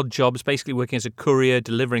running odd jobs, basically working as a courier,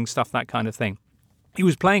 delivering stuff, that kind of thing. He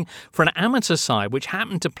was playing for an amateur side, which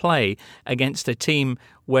happened to play against a team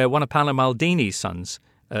where one of Paolo Maldini's sons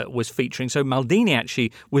was featuring. So Maldini actually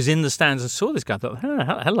was in the stands and saw this guy. Thought,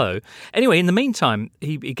 hello. Anyway, in the meantime,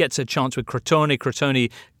 he gets a chance with Crotone. Crotone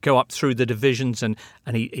go up through the divisions, and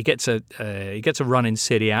he gets a run in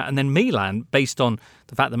Serie A. And then Milan, based on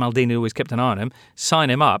the fact that Maldini always kept an eye on him, sign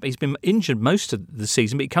him up. He's been injured most of the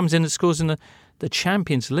season, but he comes in and scores in the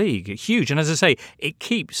Champions League. Huge. And as I say, it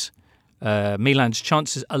keeps Milan's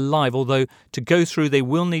chances alive, although to go through, they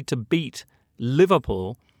will need to beat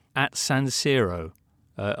Liverpool at San Siro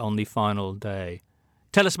on the final day.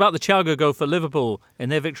 Tell us about the Thiago goal for Liverpool in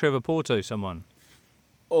their victory over Porto, someone.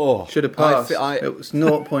 Oh, should have passed. It was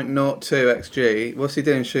 0.02 XG. What's he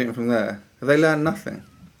doing shooting from there? Have they learned nothing?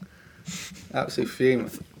 Absolute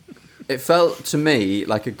fuming. It felt to me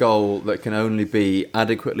like a goal that can only be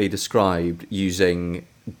adequately described using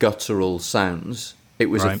guttural sounds. It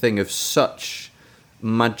was a thing of such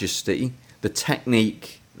majesty, the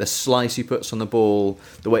technique, the slice he puts on the ball,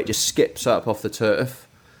 the way it just skips up off the turf.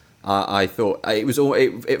 I thought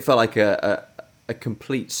it felt like a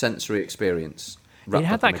complete sensory experience. It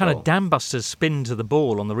had that kind of dam buster spin to the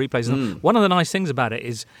ball on the replays. And one of the nice things about it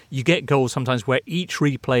is you get goals sometimes where each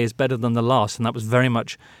replay is better than the last, and that was very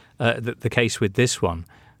much the case with this one.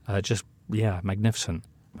 Magnificent.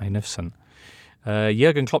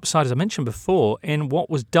 Jurgen Klopp's side, as I mentioned before, in what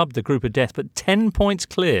was dubbed the group of death, but 10 points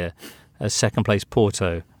clear as second place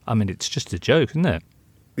Porto. I mean, it's just a joke, isn't it?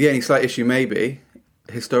 The only slight issue maybe,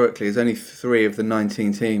 historically, is only 3 of the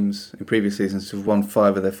 19 teams in previous seasons who've won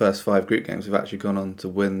 5 of their first 5 group games have actually gone on to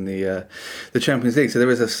win the Champions League. So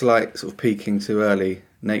there is a slight sort of peaking too early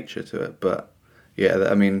nature to it. But yeah,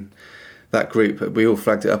 I mean, that group, we all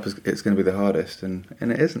flagged it up as it's going to be the hardest, and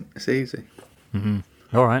it isn't. It's easy. Mm-hmm.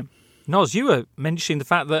 All right. Noz, you were mentioning the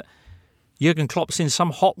fact that Jurgen Klopp's in some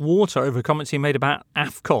hot water over comments he made about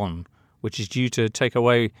AFCON, which is due to take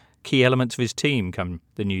away key elements of his team come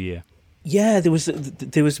the new year. Yeah, there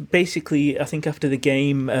was basically, I think after the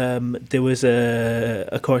game, there was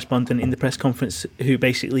a correspondent in the press conference who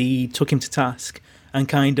basically took him to task and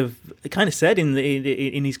kind of said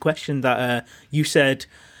in his question that you said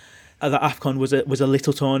that AFCON was a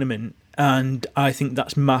little tournament, and I think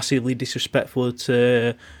that's massively disrespectful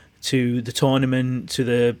to the tournament, to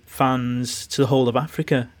the fans, to the whole of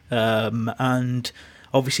Africa, and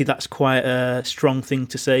obviously that's quite a strong thing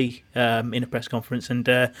to say in a press conference. And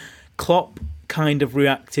Klopp kind of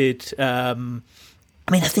reacted. I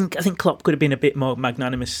think Klopp could have been a bit more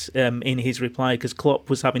magnanimous in his reply, because Klopp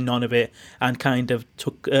was having none of it and kind of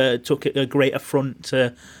took a great affront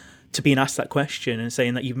to being asked that question and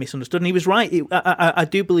saying that you've misunderstood. And he was right. I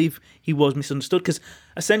do believe he was misunderstood, because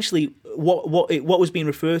essentially what was being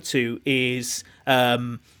referred to is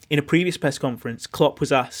in a previous press conference, Klopp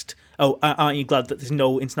was asked, "Oh, aren't you glad that there's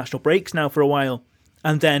no international breaks now for a while?"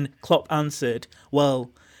 And then Klopp answered,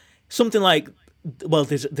 something like, well,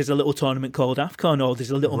 there's a little tournament called AFCON, or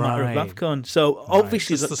there's a little matter of AFCON. So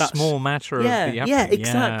obviously that's a small matter of the AFCON. Yeah,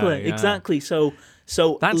 exactly. So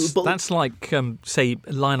that's like say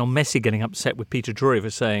Lionel Messi getting upset with Peter Drury for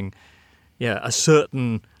saying, a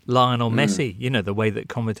certain Lionel Messi, the way that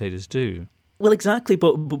commentators do. Well, exactly.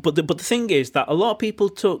 But the thing is that a lot of people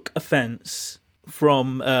took offence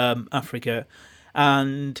from Africa,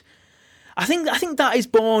 and I think that is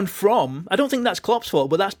born from, I don't think that's Klopp's fault,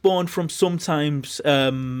 but that's born from sometimes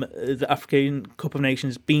the African Cup of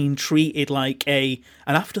Nations being treated like an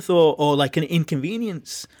afterthought or like an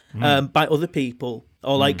inconvenience by other people,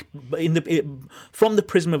 or like from the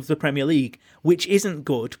prism of the Premier League, which isn't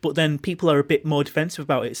good, but then people are a bit more defensive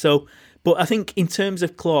about it. So, but I think in terms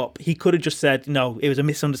of Klopp, he could have just said, no, it was a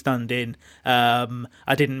misunderstanding,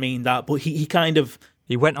 I didn't mean that, but he kind of...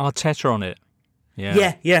 He went Arteta on it.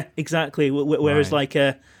 Yeah, exactly. Whereas,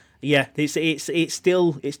 it's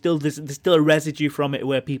still there's still a residue from it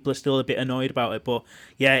where people are still a bit annoyed about it. But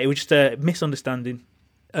yeah, it was just a misunderstanding.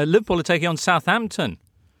 Liverpool are taking on Southampton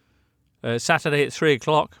Saturday at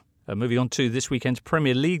 3:00. Moving on to this weekend's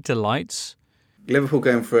Premier League delights. Liverpool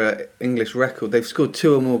going for an English record. They've scored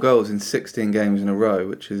 2 or more goals in 16 games in a row,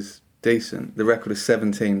 which is decent. The record is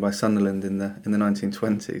 17 by Sunderland in the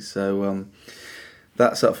 1920s. So.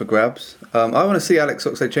 That's up for grabs. I want to see Alex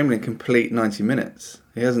Oxlade-Chamberlain complete 90 minutes.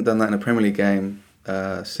 He hasn't done that in a Premier League game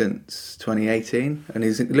since 2018, and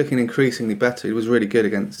he's looking increasingly better. He was really good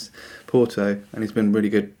against Porto, and he's been really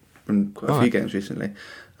good in quite a few games recently,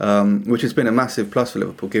 which has been a massive plus for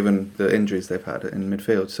Liverpool given the injuries they've had in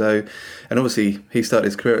midfield. So, and obviously he started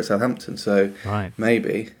his career at Southampton, so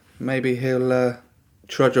maybe he'll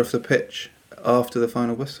trudge off the pitch after the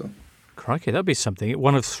final whistle. Crikey, that'd be something.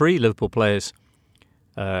 One of 3 Liverpool players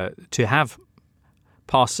to have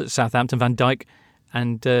passed at Southampton, Van Dijk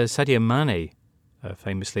and Sadio Mane,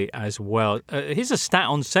 famously as well. Here's a stat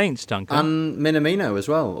on Saints, Duncan. And Minamino as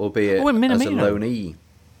well, albeit as a loanee.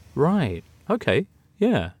 Right, okay,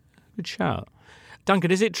 yeah, good shout.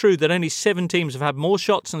 Duncan, is it true that only 7 teams have had more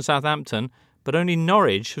shots than Southampton, but only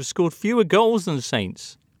Norwich have scored fewer goals than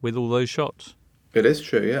Saints with all those shots? It is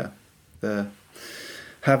true, yeah. They're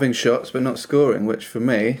having shots but not scoring, which for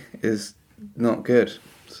me is not good.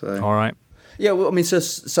 So. All right. Yeah, well, I mean, so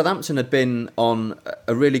Southampton had been on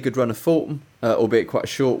a really good run of form, albeit quite a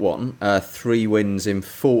short one. 3 wins in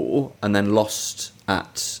 4, and then lost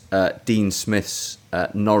at Dean Smith's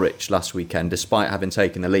Norwich last weekend, despite having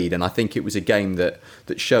taken the lead. And I think it was a game that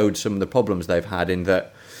showed some of the problems they've had, in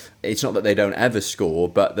that it's not that they don't ever score,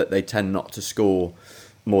 but that they tend not to score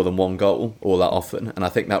more than one goal all that often, and I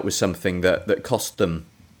think that was something that cost them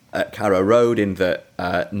at Carrow Road, in that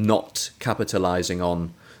not capitalising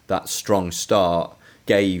on that strong start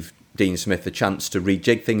gave Dean Smith a chance to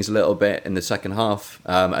rejig things a little bit in the second half,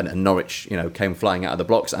 and Norwich, came flying out of the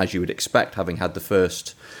blocks, as you would expect, having had the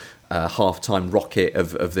first half-time rocket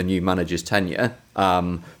of the new manager's tenure.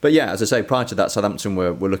 But yeah, as I say, prior to that, Southampton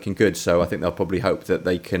were looking good, so I think they'll probably hope that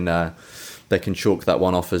they can chalk that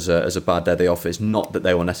one off as a bad day at the office. Not that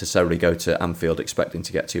they will necessarily go to Anfield expecting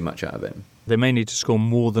to get too much out of it. They may need to score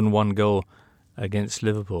more than one goal against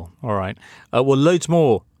Liverpool. All right. Well, loads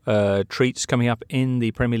more treats coming up in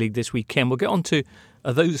the Premier League this weekend. We'll get on to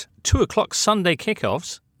those 2:00 Sunday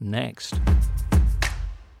kickoffs next.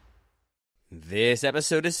 This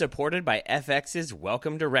episode is supported by FX's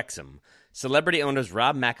Welcome to Wrexham. Celebrity owners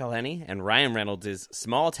Rob McElhenney and Ryan Reynolds'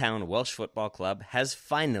 small-town Welsh football club has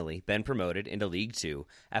finally been promoted into League Two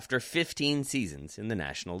after 15 seasons in the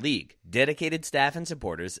National League. Dedicated staff and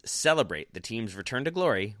supporters celebrate the team's return to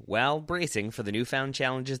glory while bracing for the newfound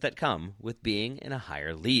challenges that come with being in a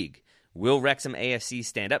higher league. Will Wrexham AFC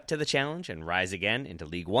stand up to the challenge and rise again into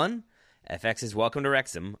League One? FX's Welcome to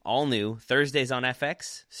Wrexham, all new, Thursdays on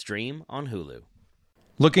FX, stream on Hulu.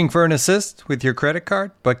 Looking for an assist with your credit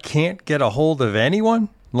card, but can't get a hold of anyone?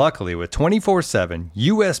 Luckily, with 24/7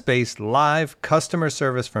 US-based live customer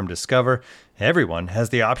service from Discover, everyone has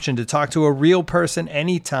the option to talk to a real person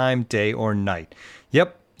anytime, day or night.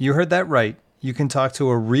 Yep, you heard that right. You can talk to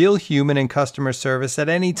a real human in customer service at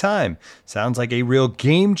any time. Sounds like a real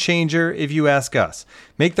game changer if you ask us.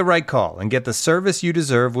 Make the right call and get the service you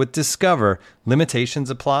deserve with Discover.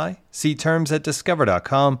 Limitations apply. See terms at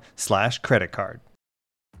discover.com/creditcard.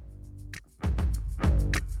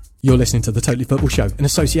 You're listening to The Totally Football Show in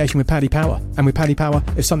association with Paddy Power. And with Paddy Power,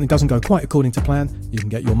 if something doesn't go quite according to plan, you can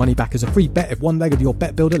get your money back as a free bet if one leg of your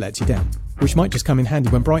bet builder lets you down. Which might just come in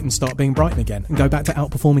handy when Brighton start being Brighton again and go back to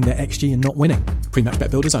outperforming their XG and not winning. Pre-match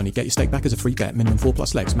bet builders only. Get your stake back as a free bet. Minimum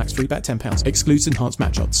 4+ legs. Max free bet £10. Excludes enhanced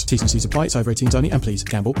match odds. T's and C's apply. It's over 18s only. And please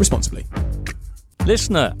gamble responsibly.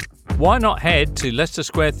 Listener, why not head to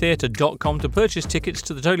LeicesterSquareTheatre.com to purchase tickets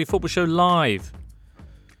to the Totally Football Show live?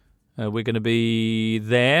 We're going to be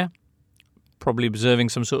there, probably observing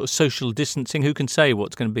some sort of social distancing. Who can say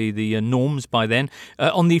what's going to be the norms by then?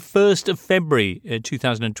 On the 1st of February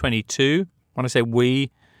 2022, when I say we,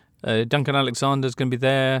 Duncan Alexander's going to be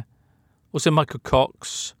there, also Michael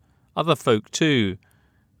Cox, other folk too.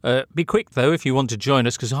 Be quick, though, if you want to join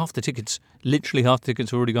us, because literally half the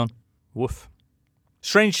tickets are already gone. Woof.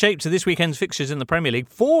 Strange shape to this weekend's fixtures in the Premier League.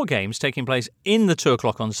 4 games taking place in the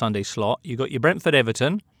 2:00 on Sunday slot. You've got your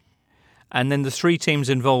Brentford-Everton, and then the 3 teams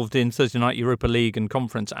involved in Thursday night Europa League and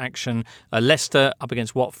conference action. Leicester up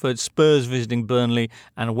against Watford, Spurs visiting Burnley,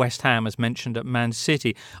 and West Ham, as mentioned, at Man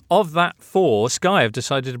City. Of that 4, Sky have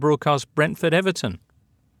decided to broadcast Brentford-Everton.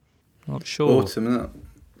 Not sure. Autumn, isn't it?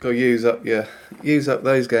 Got to use up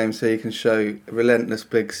those games so you can show a relentless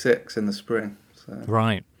Big Six in the spring. So.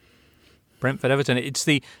 Right. Brentford-Everton. It's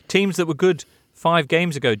the teams that were good 5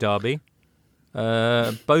 games ago, Derby.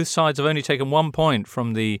 Both sides have only taken 1 point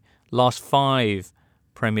from the last 5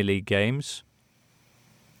 Premier League games.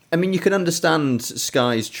 I mean, you can understand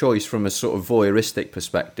Sky's choice from a sort of voyeuristic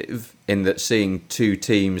perspective, in that seeing 2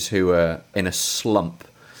 teams who are in a slump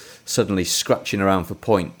suddenly scratching around for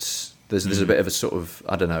points, there's a bit of a sort of,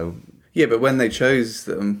 I don't know. Yeah, but when they chose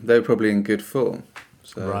them, they were probably in good form.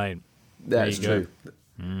 So right. That's true.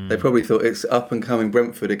 They probably thought it's up-and-coming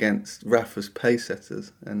Brentford against Rafa's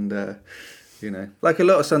pace-setters. And, like a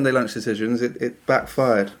lot of Sunday lunch decisions, it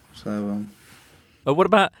backfired. So, what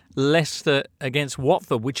about Leicester against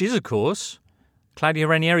Watford, which is, of course, Claudio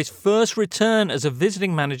Ranieri's first return as a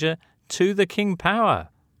visiting manager to the King Power?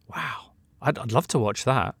 Wow. I'd love to watch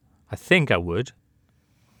that. I think I would.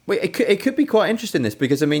 Well, it could be quite interesting, this,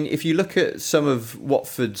 because, I mean, if you look at some of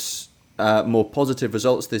Watford's more positive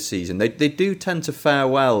results this season, they do tend to fare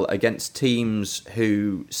well against teams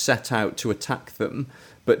who set out to attack them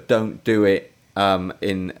but don't do it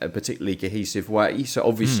in a particularly cohesive way. So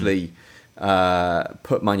obviously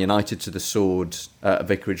put Man United to the sword at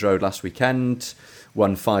Vicarage Road last weekend,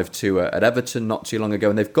 won 5-2 at Everton not too long ago,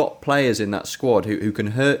 and they've got players in that squad who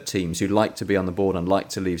can hurt teams, who like to be on the board and like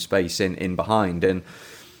to leave space in behind. And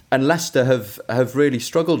Leicester have really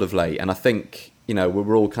struggled of late, and I think,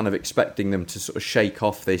 we're all kind of expecting them to sort of shake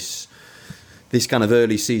off this kind of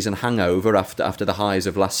early season hangover after the highs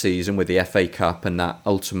of last season with the FA Cup and that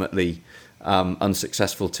ultimately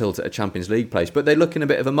unsuccessful tilt at a Champions League place. But they look in a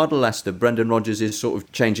bit of a muddle, Leicester. Brendan Rodgers is sort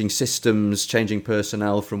of changing systems, changing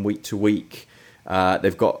personnel from week to week.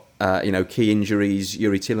 They've got key injuries.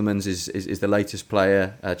 Yuri Tielemans is the latest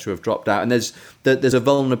player to have dropped out, and there's a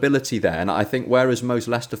vulnerability there. And I think whereas most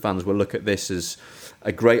Leicester fans will look at this as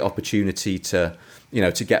a great opportunity to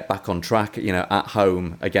get back on track, at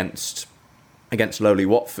home against lowly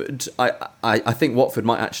Watford, I think Watford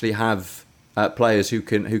might actually have players who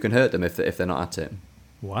can hurt them if they're not at it.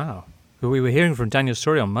 Wow. We were hearing from Daniel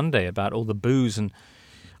Storey on Monday about all the boos and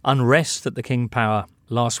unrest at the King Power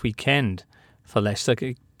last weekend for Leicester.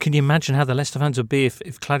 Can you imagine how the Leicester fans would be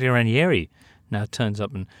if Claudio Ranieri now turns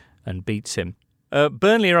up and beats him?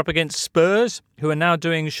 Burnley are up against Spurs, who are now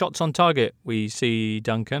doing shots on target, we see,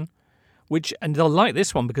 Duncan. And they'll like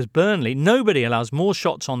this one because Burnley, nobody allows more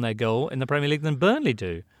shots on their goal in the Premier League than Burnley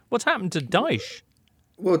do. What's happened to Dyche?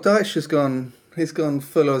 Well, Dyche has gone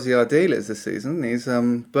full Aussie Ardiles this season. He's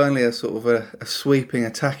Burnley are sort of a sweeping,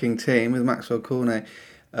 attacking team with Maxwell Cornet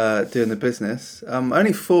doing the business.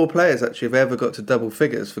 Only 4 players actually have ever got to double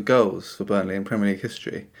figures for goals for Burnley in Premier League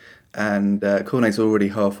history, and Cornet's already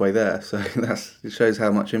halfway there. So it shows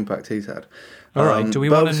how much impact he's had. All right, do we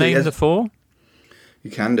want to name the 4?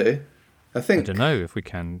 You can do. I don't know if we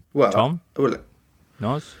can. Well, Tom?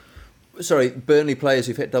 Noz? Sorry, Burnley players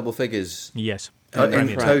who've hit double figures? Yes.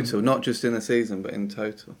 In total, not just in the season, but in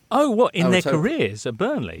total. Oh, what, in their careers at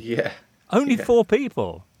Burnley? Yeah. Only 4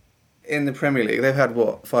 people? In the Premier League. They've had,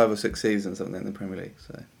 5 or 6 seasons, something in the Premier League.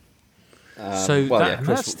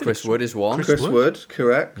 Chris Wood is one. Chris Wood,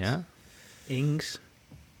 correct. Yeah. Ings,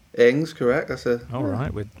 correct. That's a all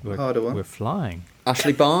right. We're harder one. We're flying.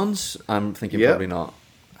 Ashley Barnes? I'm thinking probably not.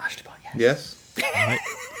 Ashley Barnes, yes. Right.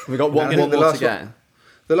 We've got one more to get.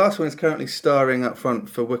 The last one is currently starring up front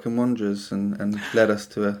for Wycombe Wanderers and led us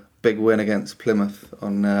to a big win against Plymouth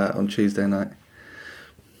on Tuesday night.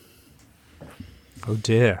 Oh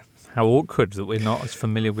dear. How awkward that we're not as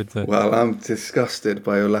familiar with the... Well, I'm disgusted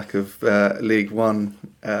by your lack of League One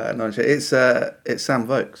knowledge. It's Sam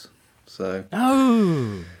Vokes. So.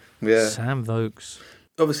 Oh! Yeah. Sam Vokes.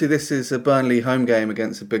 Obviously, this is a Burnley home game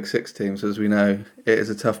against a Big Six team, so as we know, it is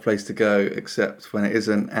a tough place to go, except when it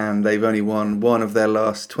isn't, and they've only won one of their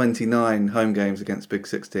last 29 home games against Big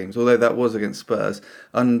Six teams, although that was against Spurs,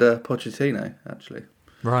 under Pochettino, actually.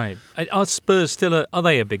 Right. Are Spurs still are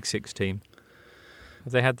they a Big Six team?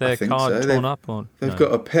 Have they had their card torn up? They've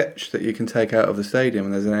got a pitch that you can take out of the stadium,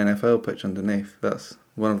 and there's an NFL pitch underneath. That's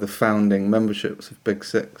one of the founding memberships of Big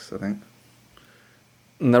Six, I think.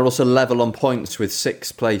 And they're also level on points with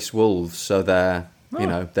 6th place Wolves, so they're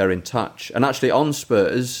in touch. And actually on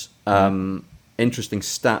Spurs, interesting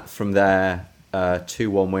stat from their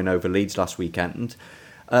 2-1 win over Leeds last weekend.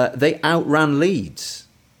 They outran Leeds,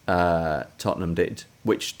 Tottenham did,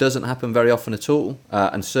 which doesn't happen very often at all,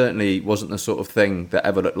 and certainly wasn't the sort of thing that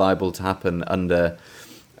ever looked liable to happen under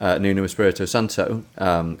Nuno Espirito Santo,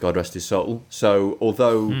 God rest his soul. So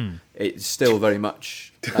although it's still very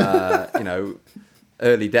much,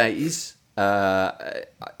 early days,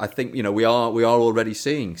 I think we are already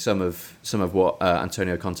seeing some of what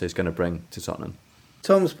Antonio Conte is going to bring to Tottenham.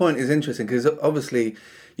 Tom's point is interesting because obviously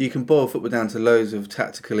you can boil football down to loads of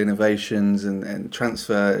tactical innovations and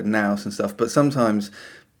transfer nous and stuff, but sometimes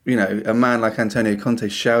a man like Antonio Conte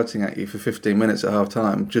shouting at you for 15 minutes at half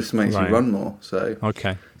time just makes you run more. So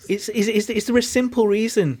okay, is there a simple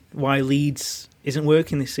reason why Leeds isn't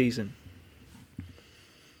working this season?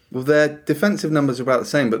 Well, their defensive numbers are about the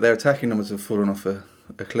same, but their attacking numbers have fallen off a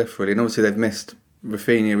cliff, really. And obviously they've missed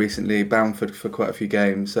Rafinha recently, Bamford for quite a few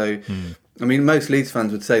games. So, I mean, most Leeds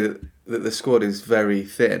fans would say that the squad is very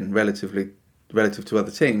thin relative to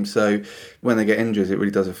other teams. So when they get injuries, it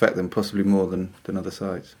really does affect them, possibly more than other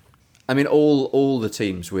sides. I mean, all the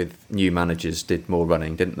teams with new managers did more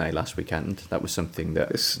running, didn't they, last weekend? That was something that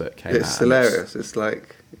came out. It's hilarious. It's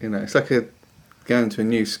like, it's like going to a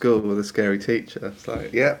new school with a scary teacher. It's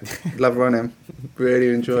like, love running. Really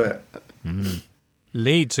enjoy it.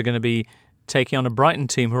 Leeds are going to be taking on a Brighton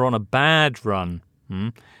team who are on a bad run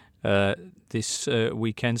this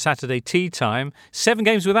weekend. Saturday tea time. 7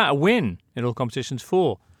 games without a win in all competitions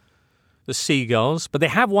for the Seagulls. But they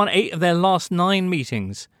have won 8 of their last 9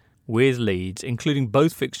 meetings with Leeds, including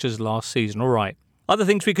both fixtures last season. All right. Other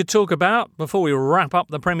things we could talk about before we wrap up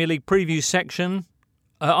the Premier League preview section.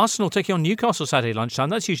 Arsenal taking on Newcastle Saturday lunchtime.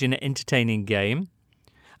 That's usually an entertaining game.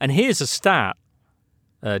 And here's a stat,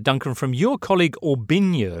 Duncan, from your colleague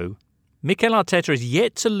Orbinho. Mikel Arteta is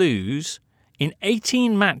yet to lose in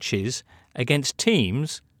 18 matches against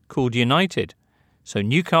teams called United. So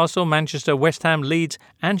Newcastle, Manchester, West Ham, Leeds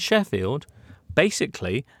and Sheffield,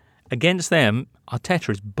 basically, against them,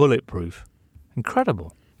 Arteta is bulletproof.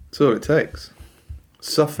 Incredible. That's all it takes.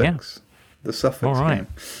 Suffix. The suffix game.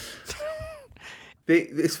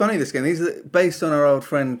 It's funny, this game. These are based on our old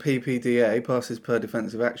friend PPDA, passes per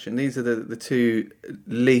defensive action. These are the two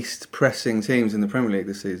least pressing teams in the Premier League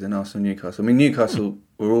this season, Arsenal and Newcastle. I mean, Newcastle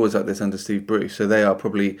were always like this under Steve Bruce, so they are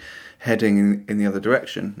probably heading in the other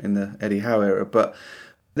direction in the Eddie Howe era. But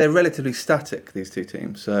they're relatively static, these two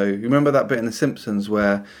teams. So you remember that bit in The Simpsons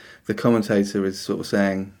where the commentator is sort of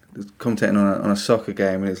saying, commentating on a soccer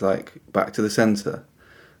game, and he's like, back to the centre,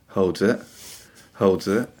 holds it.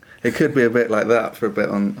 It could be a bit like that for a bit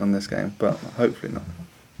on this game, but hopefully not.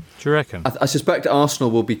 Do you reckon? I suspect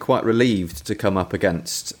Arsenal will be quite relieved to come up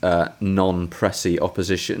against non-pressy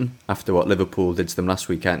opposition after what Liverpool did to them last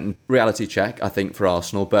weekend. Reality check, I think, for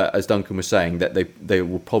Arsenal, but as Duncan was saying, that they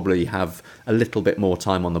will probably have a little bit more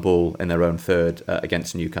time on the ball in their own third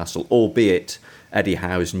against Newcastle, albeit Eddie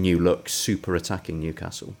Howe's new look super attacking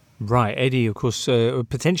Newcastle. Right, Eddie, of course,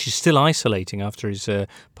 potentially still isolating after his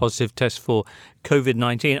positive test for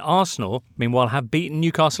COVID-19. Arsenal, meanwhile, have beaten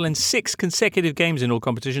Newcastle in 6 consecutive games in all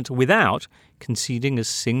competitions without conceding a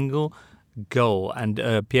single goal. And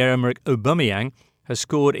Pierre-Emerick Aubameyang has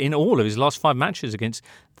scored in all of his last 5 matches against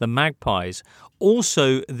the Magpies.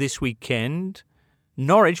 Also this weekend,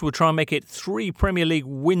 Norwich will try and make it 3 Premier League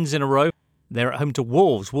wins in a row. They're at home to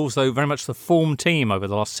Wolves. Wolves, though, very much the form team over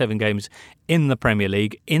the last 7 games in the Premier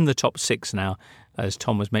League, in the top 6 now, as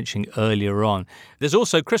Tom was mentioning earlier on. There's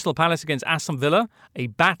also Crystal Palace against Aston Villa, a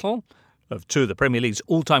battle of 2 of the Premier League's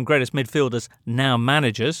all-time greatest midfielders, now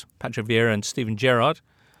managers, Patrick Vieira and Steven Gerrard.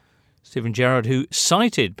 Steven Gerrard, who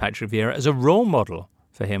cited Patrick Vieira as a role model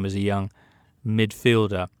for him as a young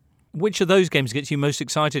midfielder. Which of those games gets you most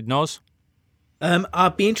excited, Noz?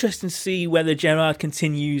 I'd be interested to see whether Gerrard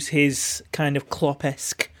continues his kind of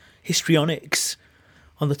Klopp-esque histrionics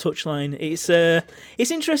on the touchline. It's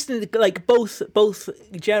interesting. Like both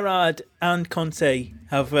Gerrard and Conte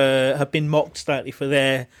have been mocked slightly for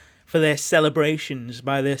their celebrations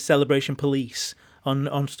by the celebration police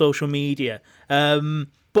on social media.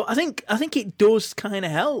 But I think it does kind of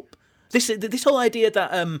help. This whole idea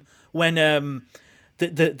that when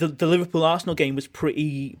the Liverpool Arsenal game was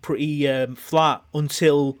pretty flat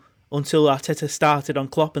until Arteta started on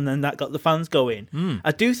Klopp, and then that got the fans going.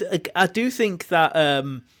 I do think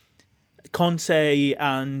that Conte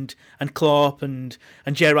and Klopp and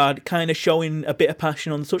Gerrard kind of showing a bit of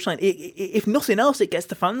passion on the touchline. If nothing else, it gets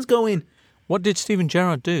the fans going. What did Steven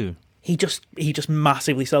Gerrard do? He just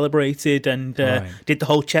massively celebrated and did the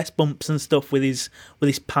whole chest bumps and stuff with his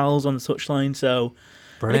pals on the touchline. So.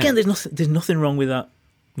 Brilliant. Again, there's nothing wrong with that.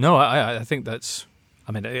 No, I think that's.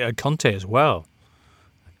 I mean, Conte as well.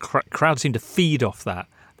 Crowd seem to feed off that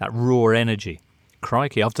raw energy.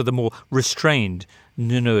 Crikey! After the more restrained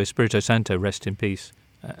Nuno Espirito Santo, rest in peace,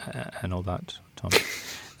 and all that, Tom.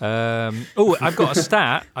 I've got a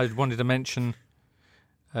stat I wanted to mention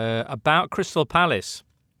about Crystal Palace.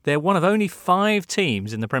 They're one of only 5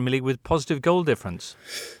 teams in the Premier League with positive goal difference.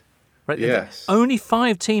 Right? Yes. Only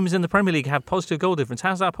 5 teams in the Premier League have positive goal difference.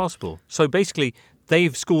 How's that possible? So basically,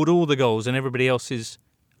 they've scored all the goals and everybody else is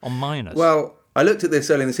on minus. Well, I looked at this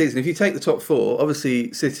early in the season. If you take the top 4,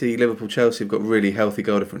 obviously City, Liverpool, Chelsea have got really healthy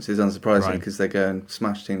goal differences, unsurprisingly, because they go and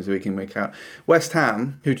smash teams week in, week out. West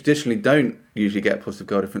Ham, who traditionally don't usually get positive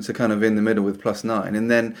goal difference, are kind of in the middle with +9. And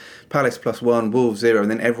then Palace +1, Wolves 0, and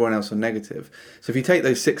then everyone else on negative. So if you take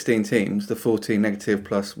those 16 teams, the 14 negative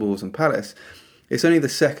plus Wolves and Palace, it's only the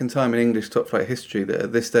second time in English top-flight history that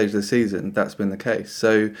at this stage of the season that's been the case.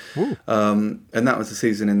 So, and that was the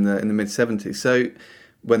season in the mid-70s. So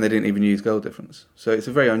when they didn't even use goal difference. So it's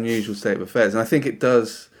a very unusual state of affairs. And I think it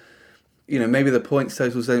does, maybe the points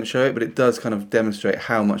totals don't show it, but it does kind of demonstrate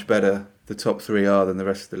how much better the top 3 are than the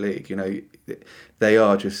rest of the league. They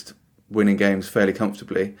are just winning games fairly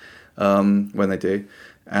comfortably when they do.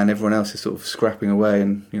 And everyone else is sort of scrapping away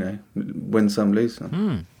and, win some, lose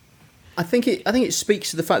some. I think it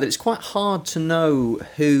speaks to the fact that it's quite hard to know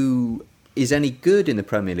who is any good in the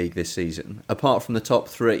Premier League this season, apart from the top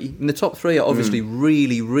 3. And the top 3 are obviously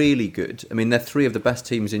really, really good. I mean, they're 3 of the best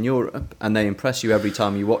teams in Europe, and they impress you every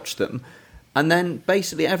time you watch them. And then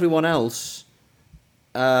basically everyone else.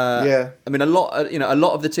 I mean, a lot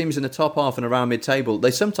of the teams in the top half and around mid-table,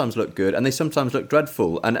 they sometimes look good and they sometimes look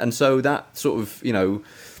dreadful, and so that sort of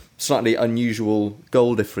slightly unusual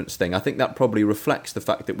goal difference thing, I think that probably reflects the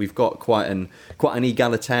fact that we've got quite an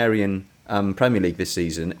egalitarian Premier League this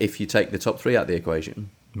season if you take the top 3 out of the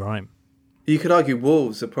equation. Right. You could argue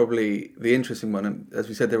Wolves are probably the interesting one, and as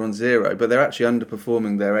we said, they're on 0, but they're actually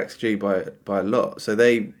underperforming their XG by a lot, so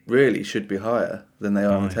they really should be higher than they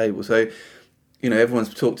are on the table. So,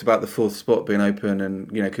 everyone's talked about the 4th spot being open, and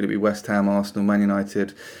could it be West Ham, Arsenal, Man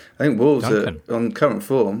United? I think Wolves are on current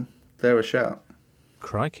form. They're a shout.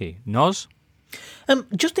 Crikey. Noz?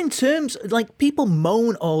 Just in terms, like, people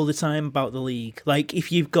moan all the time about the league. Like,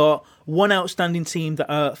 if you've got one outstanding team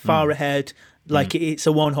that are far ahead, like it's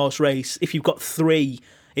a one-horse race. If you've got three,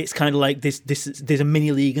 it's kind of like there's a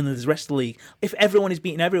mini league and there's the rest of the league. If everyone is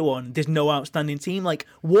beating everyone, there's no outstanding team. Like,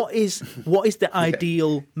 what is the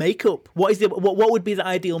ideal makeup? What would be the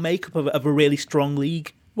ideal makeup of a really strong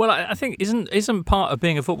league? Well, I think isn't part of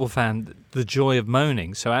being a football fan the joy of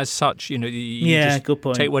moaning? So as such, you just good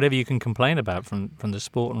point. Take whatever you can complain about from the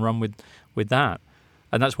sport and run with that.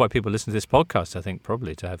 And that's why people listen to this podcast, I think,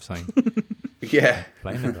 probably to have something to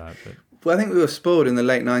complain about. But. Well, I think we were spoiled in the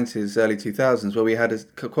late 90s, early 2000s, where we had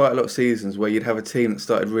quite a lot of seasons where you'd have a team that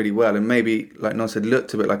started really well and maybe, like Nos said,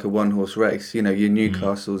 looked a bit like a one-horse race. Your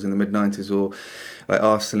Newcastles in the mid-90s or like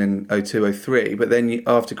Arsenal in 02-03. But then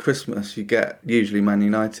after Christmas, you get usually Man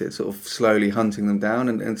United sort of slowly hunting them down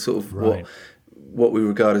and sort of what we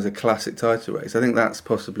regard as a classic title race. I think that's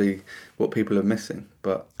possibly what people are missing.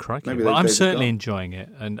 But maybe I'm certainly enjoying it.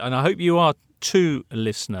 And I hope you are too,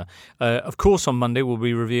 listener. Of course, on Monday, we'll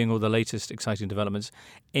be reviewing all the latest exciting developments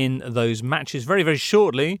in those matches. Very, very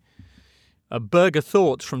shortly, burger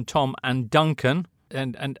thoughts from Tom and Duncan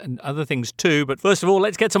and other things too. But first of all,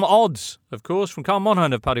 let's get some odds, of course, from Carl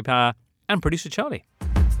Monaghan of Paddy Power and producer Charlie.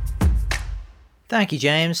 Thank you,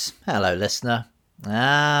 James. Hello, listener.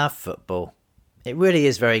 Football. It really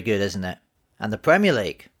is very good, isn't it? And the Premier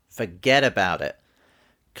League. Forget about it.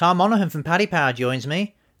 Carl Monaghan from Paddy Power joins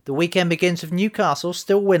me. The weekend begins with Newcastle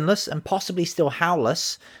still winless and possibly still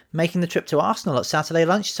howless, making the trip to Arsenal at Saturday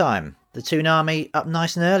lunchtime. The Toonami up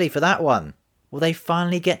nice and early for that one. Will they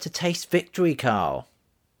finally get to taste victory, Carl?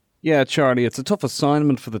 Yeah, Charlie, it's a tough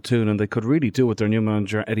assignment for the Toon, and they could really do with their new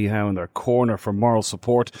manager Eddie Howe in their corner for moral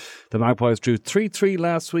support. The Magpies drew 3-3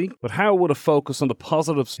 last week, but Howe would have focused on the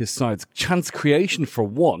positives. His side's chance creation for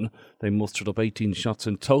one. They mustered up 18 shots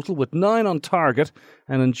in total, with 9 on target,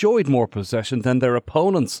 and enjoyed more possession than their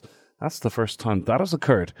opponents. That's the first time that has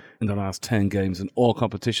occurred in the last 10 games in all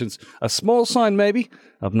competitions. A small sign, maybe,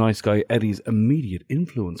 of nice guy Eddie's immediate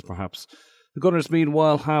influence, perhaps. The Gunners,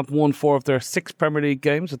 meanwhile, have won 4 of their 6 Premier League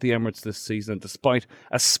games at the Emirates this season, and despite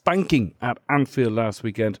a spanking at Anfield last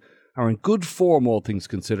weekend, are in good form, all things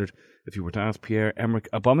considered. If you were to ask Pierre-Emerick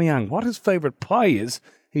Aubameyang what his favourite pie is,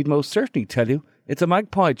 he'd most certainly tell you it's a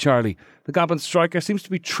magpie, Charlie. The Gabon striker seems to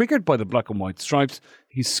be triggered by the black and white stripes.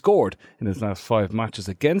 He's scored in his last 5 matches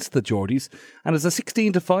against the Geordies, and is a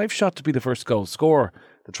 16-5 shot to be the first goal scorer.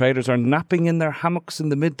 The traders are napping in their hammocks in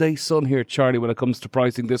the midday sun here, Charlie, when it comes to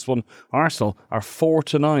pricing this one. Arsenal are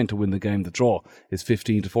 4-9 to win the game. The draw is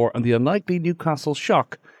 15-4, and the unlikely Newcastle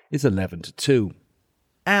shock is 11-2.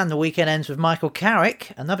 And the weekend ends with Michael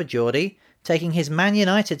Carrick, another Geordie, taking his Man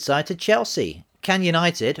United side to Chelsea. Can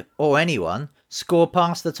United, or anyone, score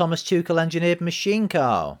past the Thomas Tuchel engineered machine,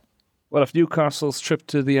 Carl? Well, if Newcastle's trip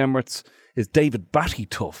to the Emirates is David Batty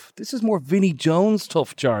tough, this is more Vinnie Jones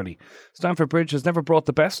tough, Charlie. Stamford Bridge has never brought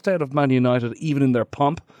the best out of Man United, even in their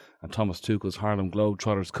pomp, and Thomas Tuchel's Harlem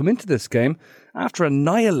Globetrotters come into this game after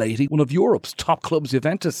annihilating one of Europe's top clubs,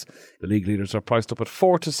 Juventus. The league leaders are priced up at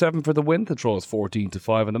 4-7 for the win. The draw is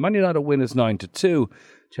 14-5, and the Man United win is 9-2.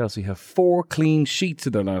 Chelsea have 4 clean sheets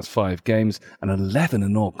in their last 5 games and 11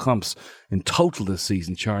 in all comps in total this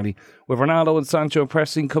season, Charlie. With Ronaldo and Sancho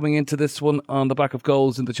pressing coming into this one on the back of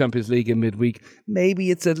goals in the Champions League in midweek,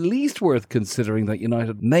 maybe it's at least worth considering that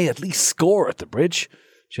United may at least score at the Bridge.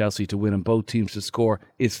 Chelsea to win and both teams to score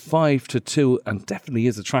is 5-2 and definitely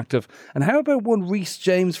is attractive. And how about one Reece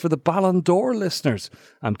James for the Ballon d'Or, listeners?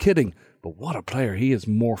 I'm kidding, but what a player he has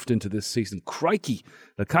morphed into this season. Crikey,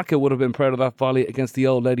 Lukaku would have been proud of that volley against the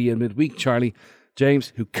old lady in midweek, Charlie.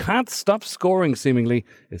 James, who can't stop scoring seemingly,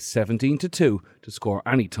 is 17-2 to score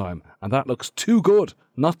any time. And that looks too good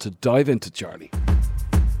not to dive into, Charlie.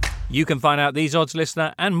 You can find out these odds,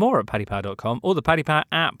 listener, and more at paddypower.com or the Paddy Power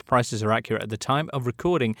app. Prices are accurate at the time of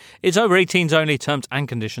recording. It's over 18s only. Terms and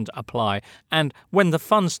conditions apply. And when the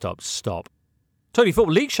fun stops, stop. Totally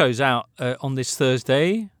Football League show's out on this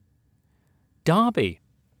Thursday. Derby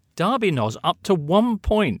Nos up to 1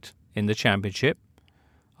 point in the Championship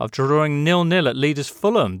after drawing 0-0 at leaders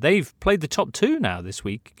Fulham. They've played the top 2 now this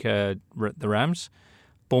week, the Rams,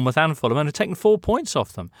 Bournemouth and Fulham, and have taken 4 points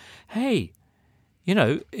off them. Hey, you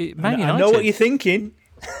know, Man United... I know what you're thinking.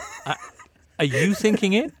 Are you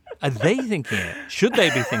thinking it? Are they thinking it? Should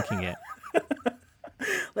they be thinking it?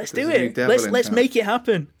 Let's do it. Let's make it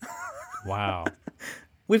happen. Wow.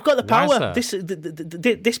 We've got the power. This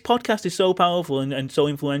podcast is so powerful and so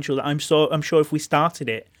influential that I'm sure if we started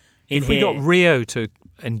it if we got Rio to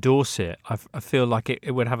endorse it, I feel like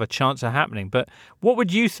it would have a chance of happening. But what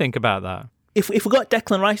would you think about that? If we got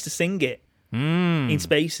Declan Rice to sing it in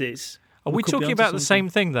Spaces... Are we could be talking onto about the something. same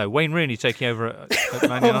thing, though? Wayne Rooney taking over at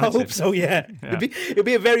Man United? I hope so, yeah. It'd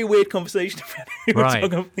be a very weird conversation. Right.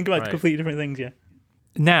 Think about Right. completely different things, yeah.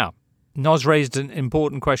 Now, Noz raised an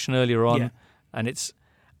important question earlier on, and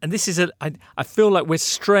this is I feel like we're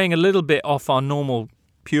straying a little bit off our normal,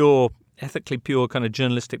 ethically pure kind of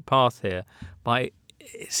journalistic path here by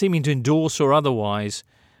seeming to endorse or otherwise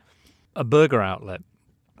a burger outlet.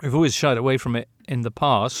 We've always shied away from it in the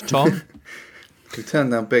past. Tom? We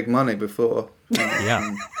turned down big money before.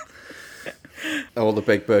 Yeah. All the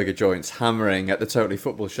big burger joints hammering at the Totally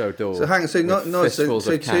Football Show door. So hang on, so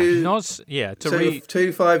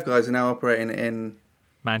two Five Guys are now operating in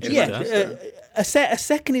Manchester. Yeah, a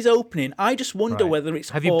second is opening. I just wonder whether it's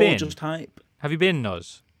Have you all been? just hype. Have you been,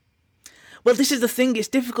 Noz? Well, this is the thing. It's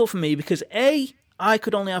difficult for me because I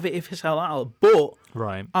could only have it if it's halal, but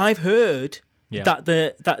I've heard that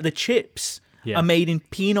the chips are made in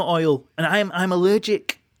peanut oil, and I'm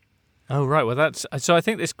allergic. Oh right, well that's so. I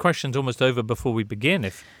think this question's almost over before we begin.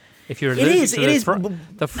 If you're allergic to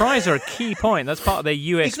the fries are a key point. That's part of their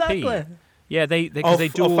USP. Exactly. Yeah, they do all the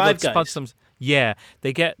Five Guys. spuds. Yeah,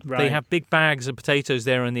 they have big bags of potatoes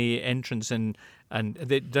there in the entrance, and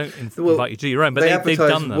they don't invite you to your own, but they've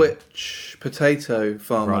done them. Which potato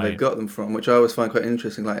farmer they've got them from, which I always find quite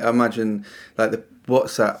interesting. Like I imagine, like the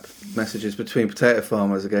WhatsApp messages between potato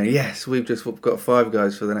farmers are going, "Yes, we've just got Five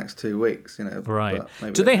Guys for the next 2 weeks." You know, right?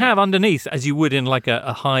 Do they have underneath, as you would in like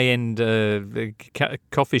a high-end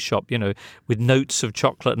coffee shop, you know, with notes of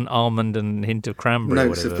chocolate and almond and hint of cranberry?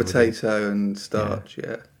 Notes of potato and starch.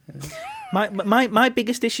 Yeah. My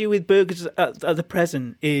biggest issue with burgers at the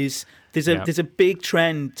present is there's a big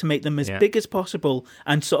trend to make them as big as possible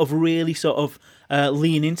and sort of really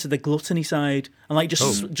lean into the gluttony side and like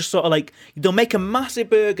just sort of like they'll make a massive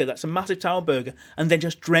burger that's a massive tower burger and then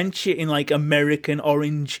just drench it in like American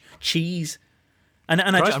orange cheese. And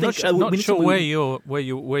I just think I'm not sure where you're.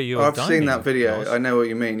 I've seen that video. I know what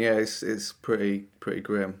you mean. Yeah, it's pretty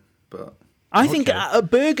grim, but. I think a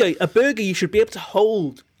burger you should be able to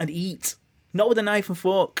hold and eat, not with a knife and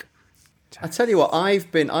fork. I tell you what,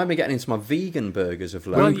 I've been getting into my vegan burgers of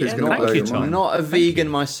late. Well, not a vegan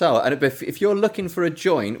myself, and if you're looking for a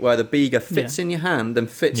joint where the burger fits in your hand and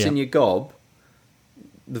fits in your gob,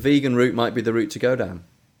 the vegan route might be the route to go down.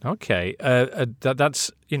 Okay,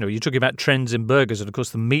 that's you're talking about trends in burgers, and of course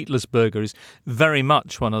the meatless burger is very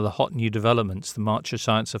much one of the hot new developments the March of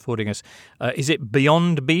Science affording us. Is it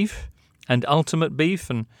Beyond Beef and Ultimate Beef?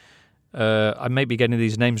 And I may be getting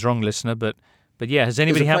these names wrong, listener, but yeah, has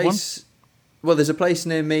anybody had one? Well, there's a place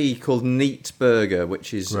near me called Neat Burger,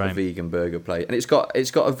 which is a vegan burger place, and it's got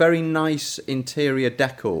a very nice interior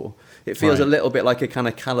decor. It feels a little bit like a kind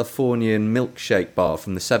of Californian milkshake bar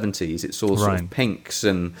from the 70s. It's all sort of pinks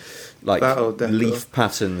and like leaf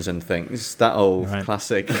patterns and things. That old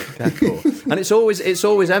classic decor. And it's always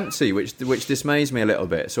empty, which dismays me a little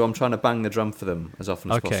bit. So I'm trying to bang the drum for them as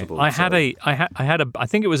often as possible. I had I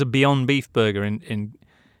think it was a Beyond Beef burger in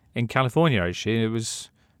California. Actually, it was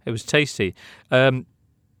tasty.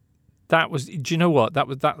 That was. Do you know what? That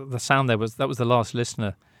was the sound there was. That was the last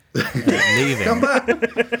listener. Leaving. Come back,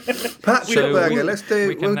 Patrick Burger.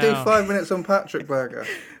 We'll do 5 minutes on Patrick Burger.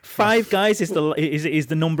 Five Guys is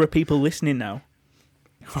the number of people listening now.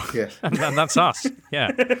 Yes, and that's us.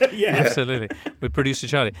 Yeah, absolutely. With producer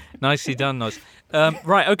Charlie. Nicely done, Noz.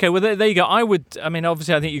 Right, okay. Well, there you go.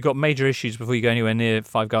 Obviously, I think you've got major issues before you go anywhere near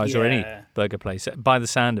Five Guys or any burger place, by the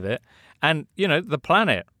sound of it, and the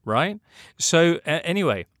planet, right? So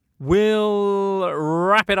anyway, we'll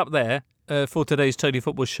wrap it up there. For today's Totally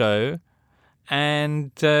Football Show,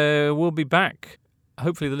 and we'll be back.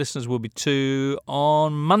 Hopefully the listeners will be too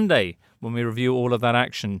on Monday when we review all of that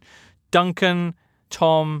action. Duncan,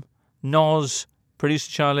 Tom, Noz, producer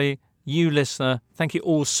Charlie, you listener, thank you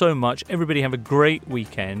all so much. Everybody have a great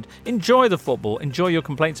weekend. Enjoy the football, enjoy your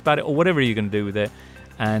complaints about it or whatever you're going to do with it,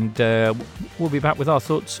 and we'll be back with our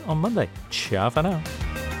thoughts on Monday. Ciao for now.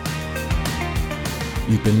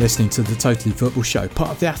 You've been listening to the Totally Football Show, part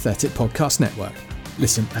of the Athletic Podcast Network.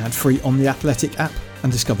 Listen ad-free on the Athletic app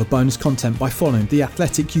and discover bonus content by following the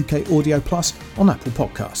Athletic UK Audio Plus on Apple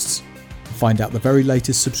Podcasts. Find out the very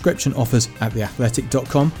latest subscription offers at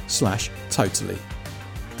theathletic.com/totally.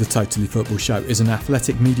 The Totally Football Show is an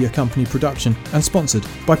Athletic Media Company production and sponsored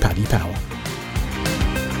by Paddy Power.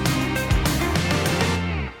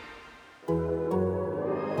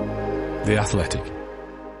 The Athletic.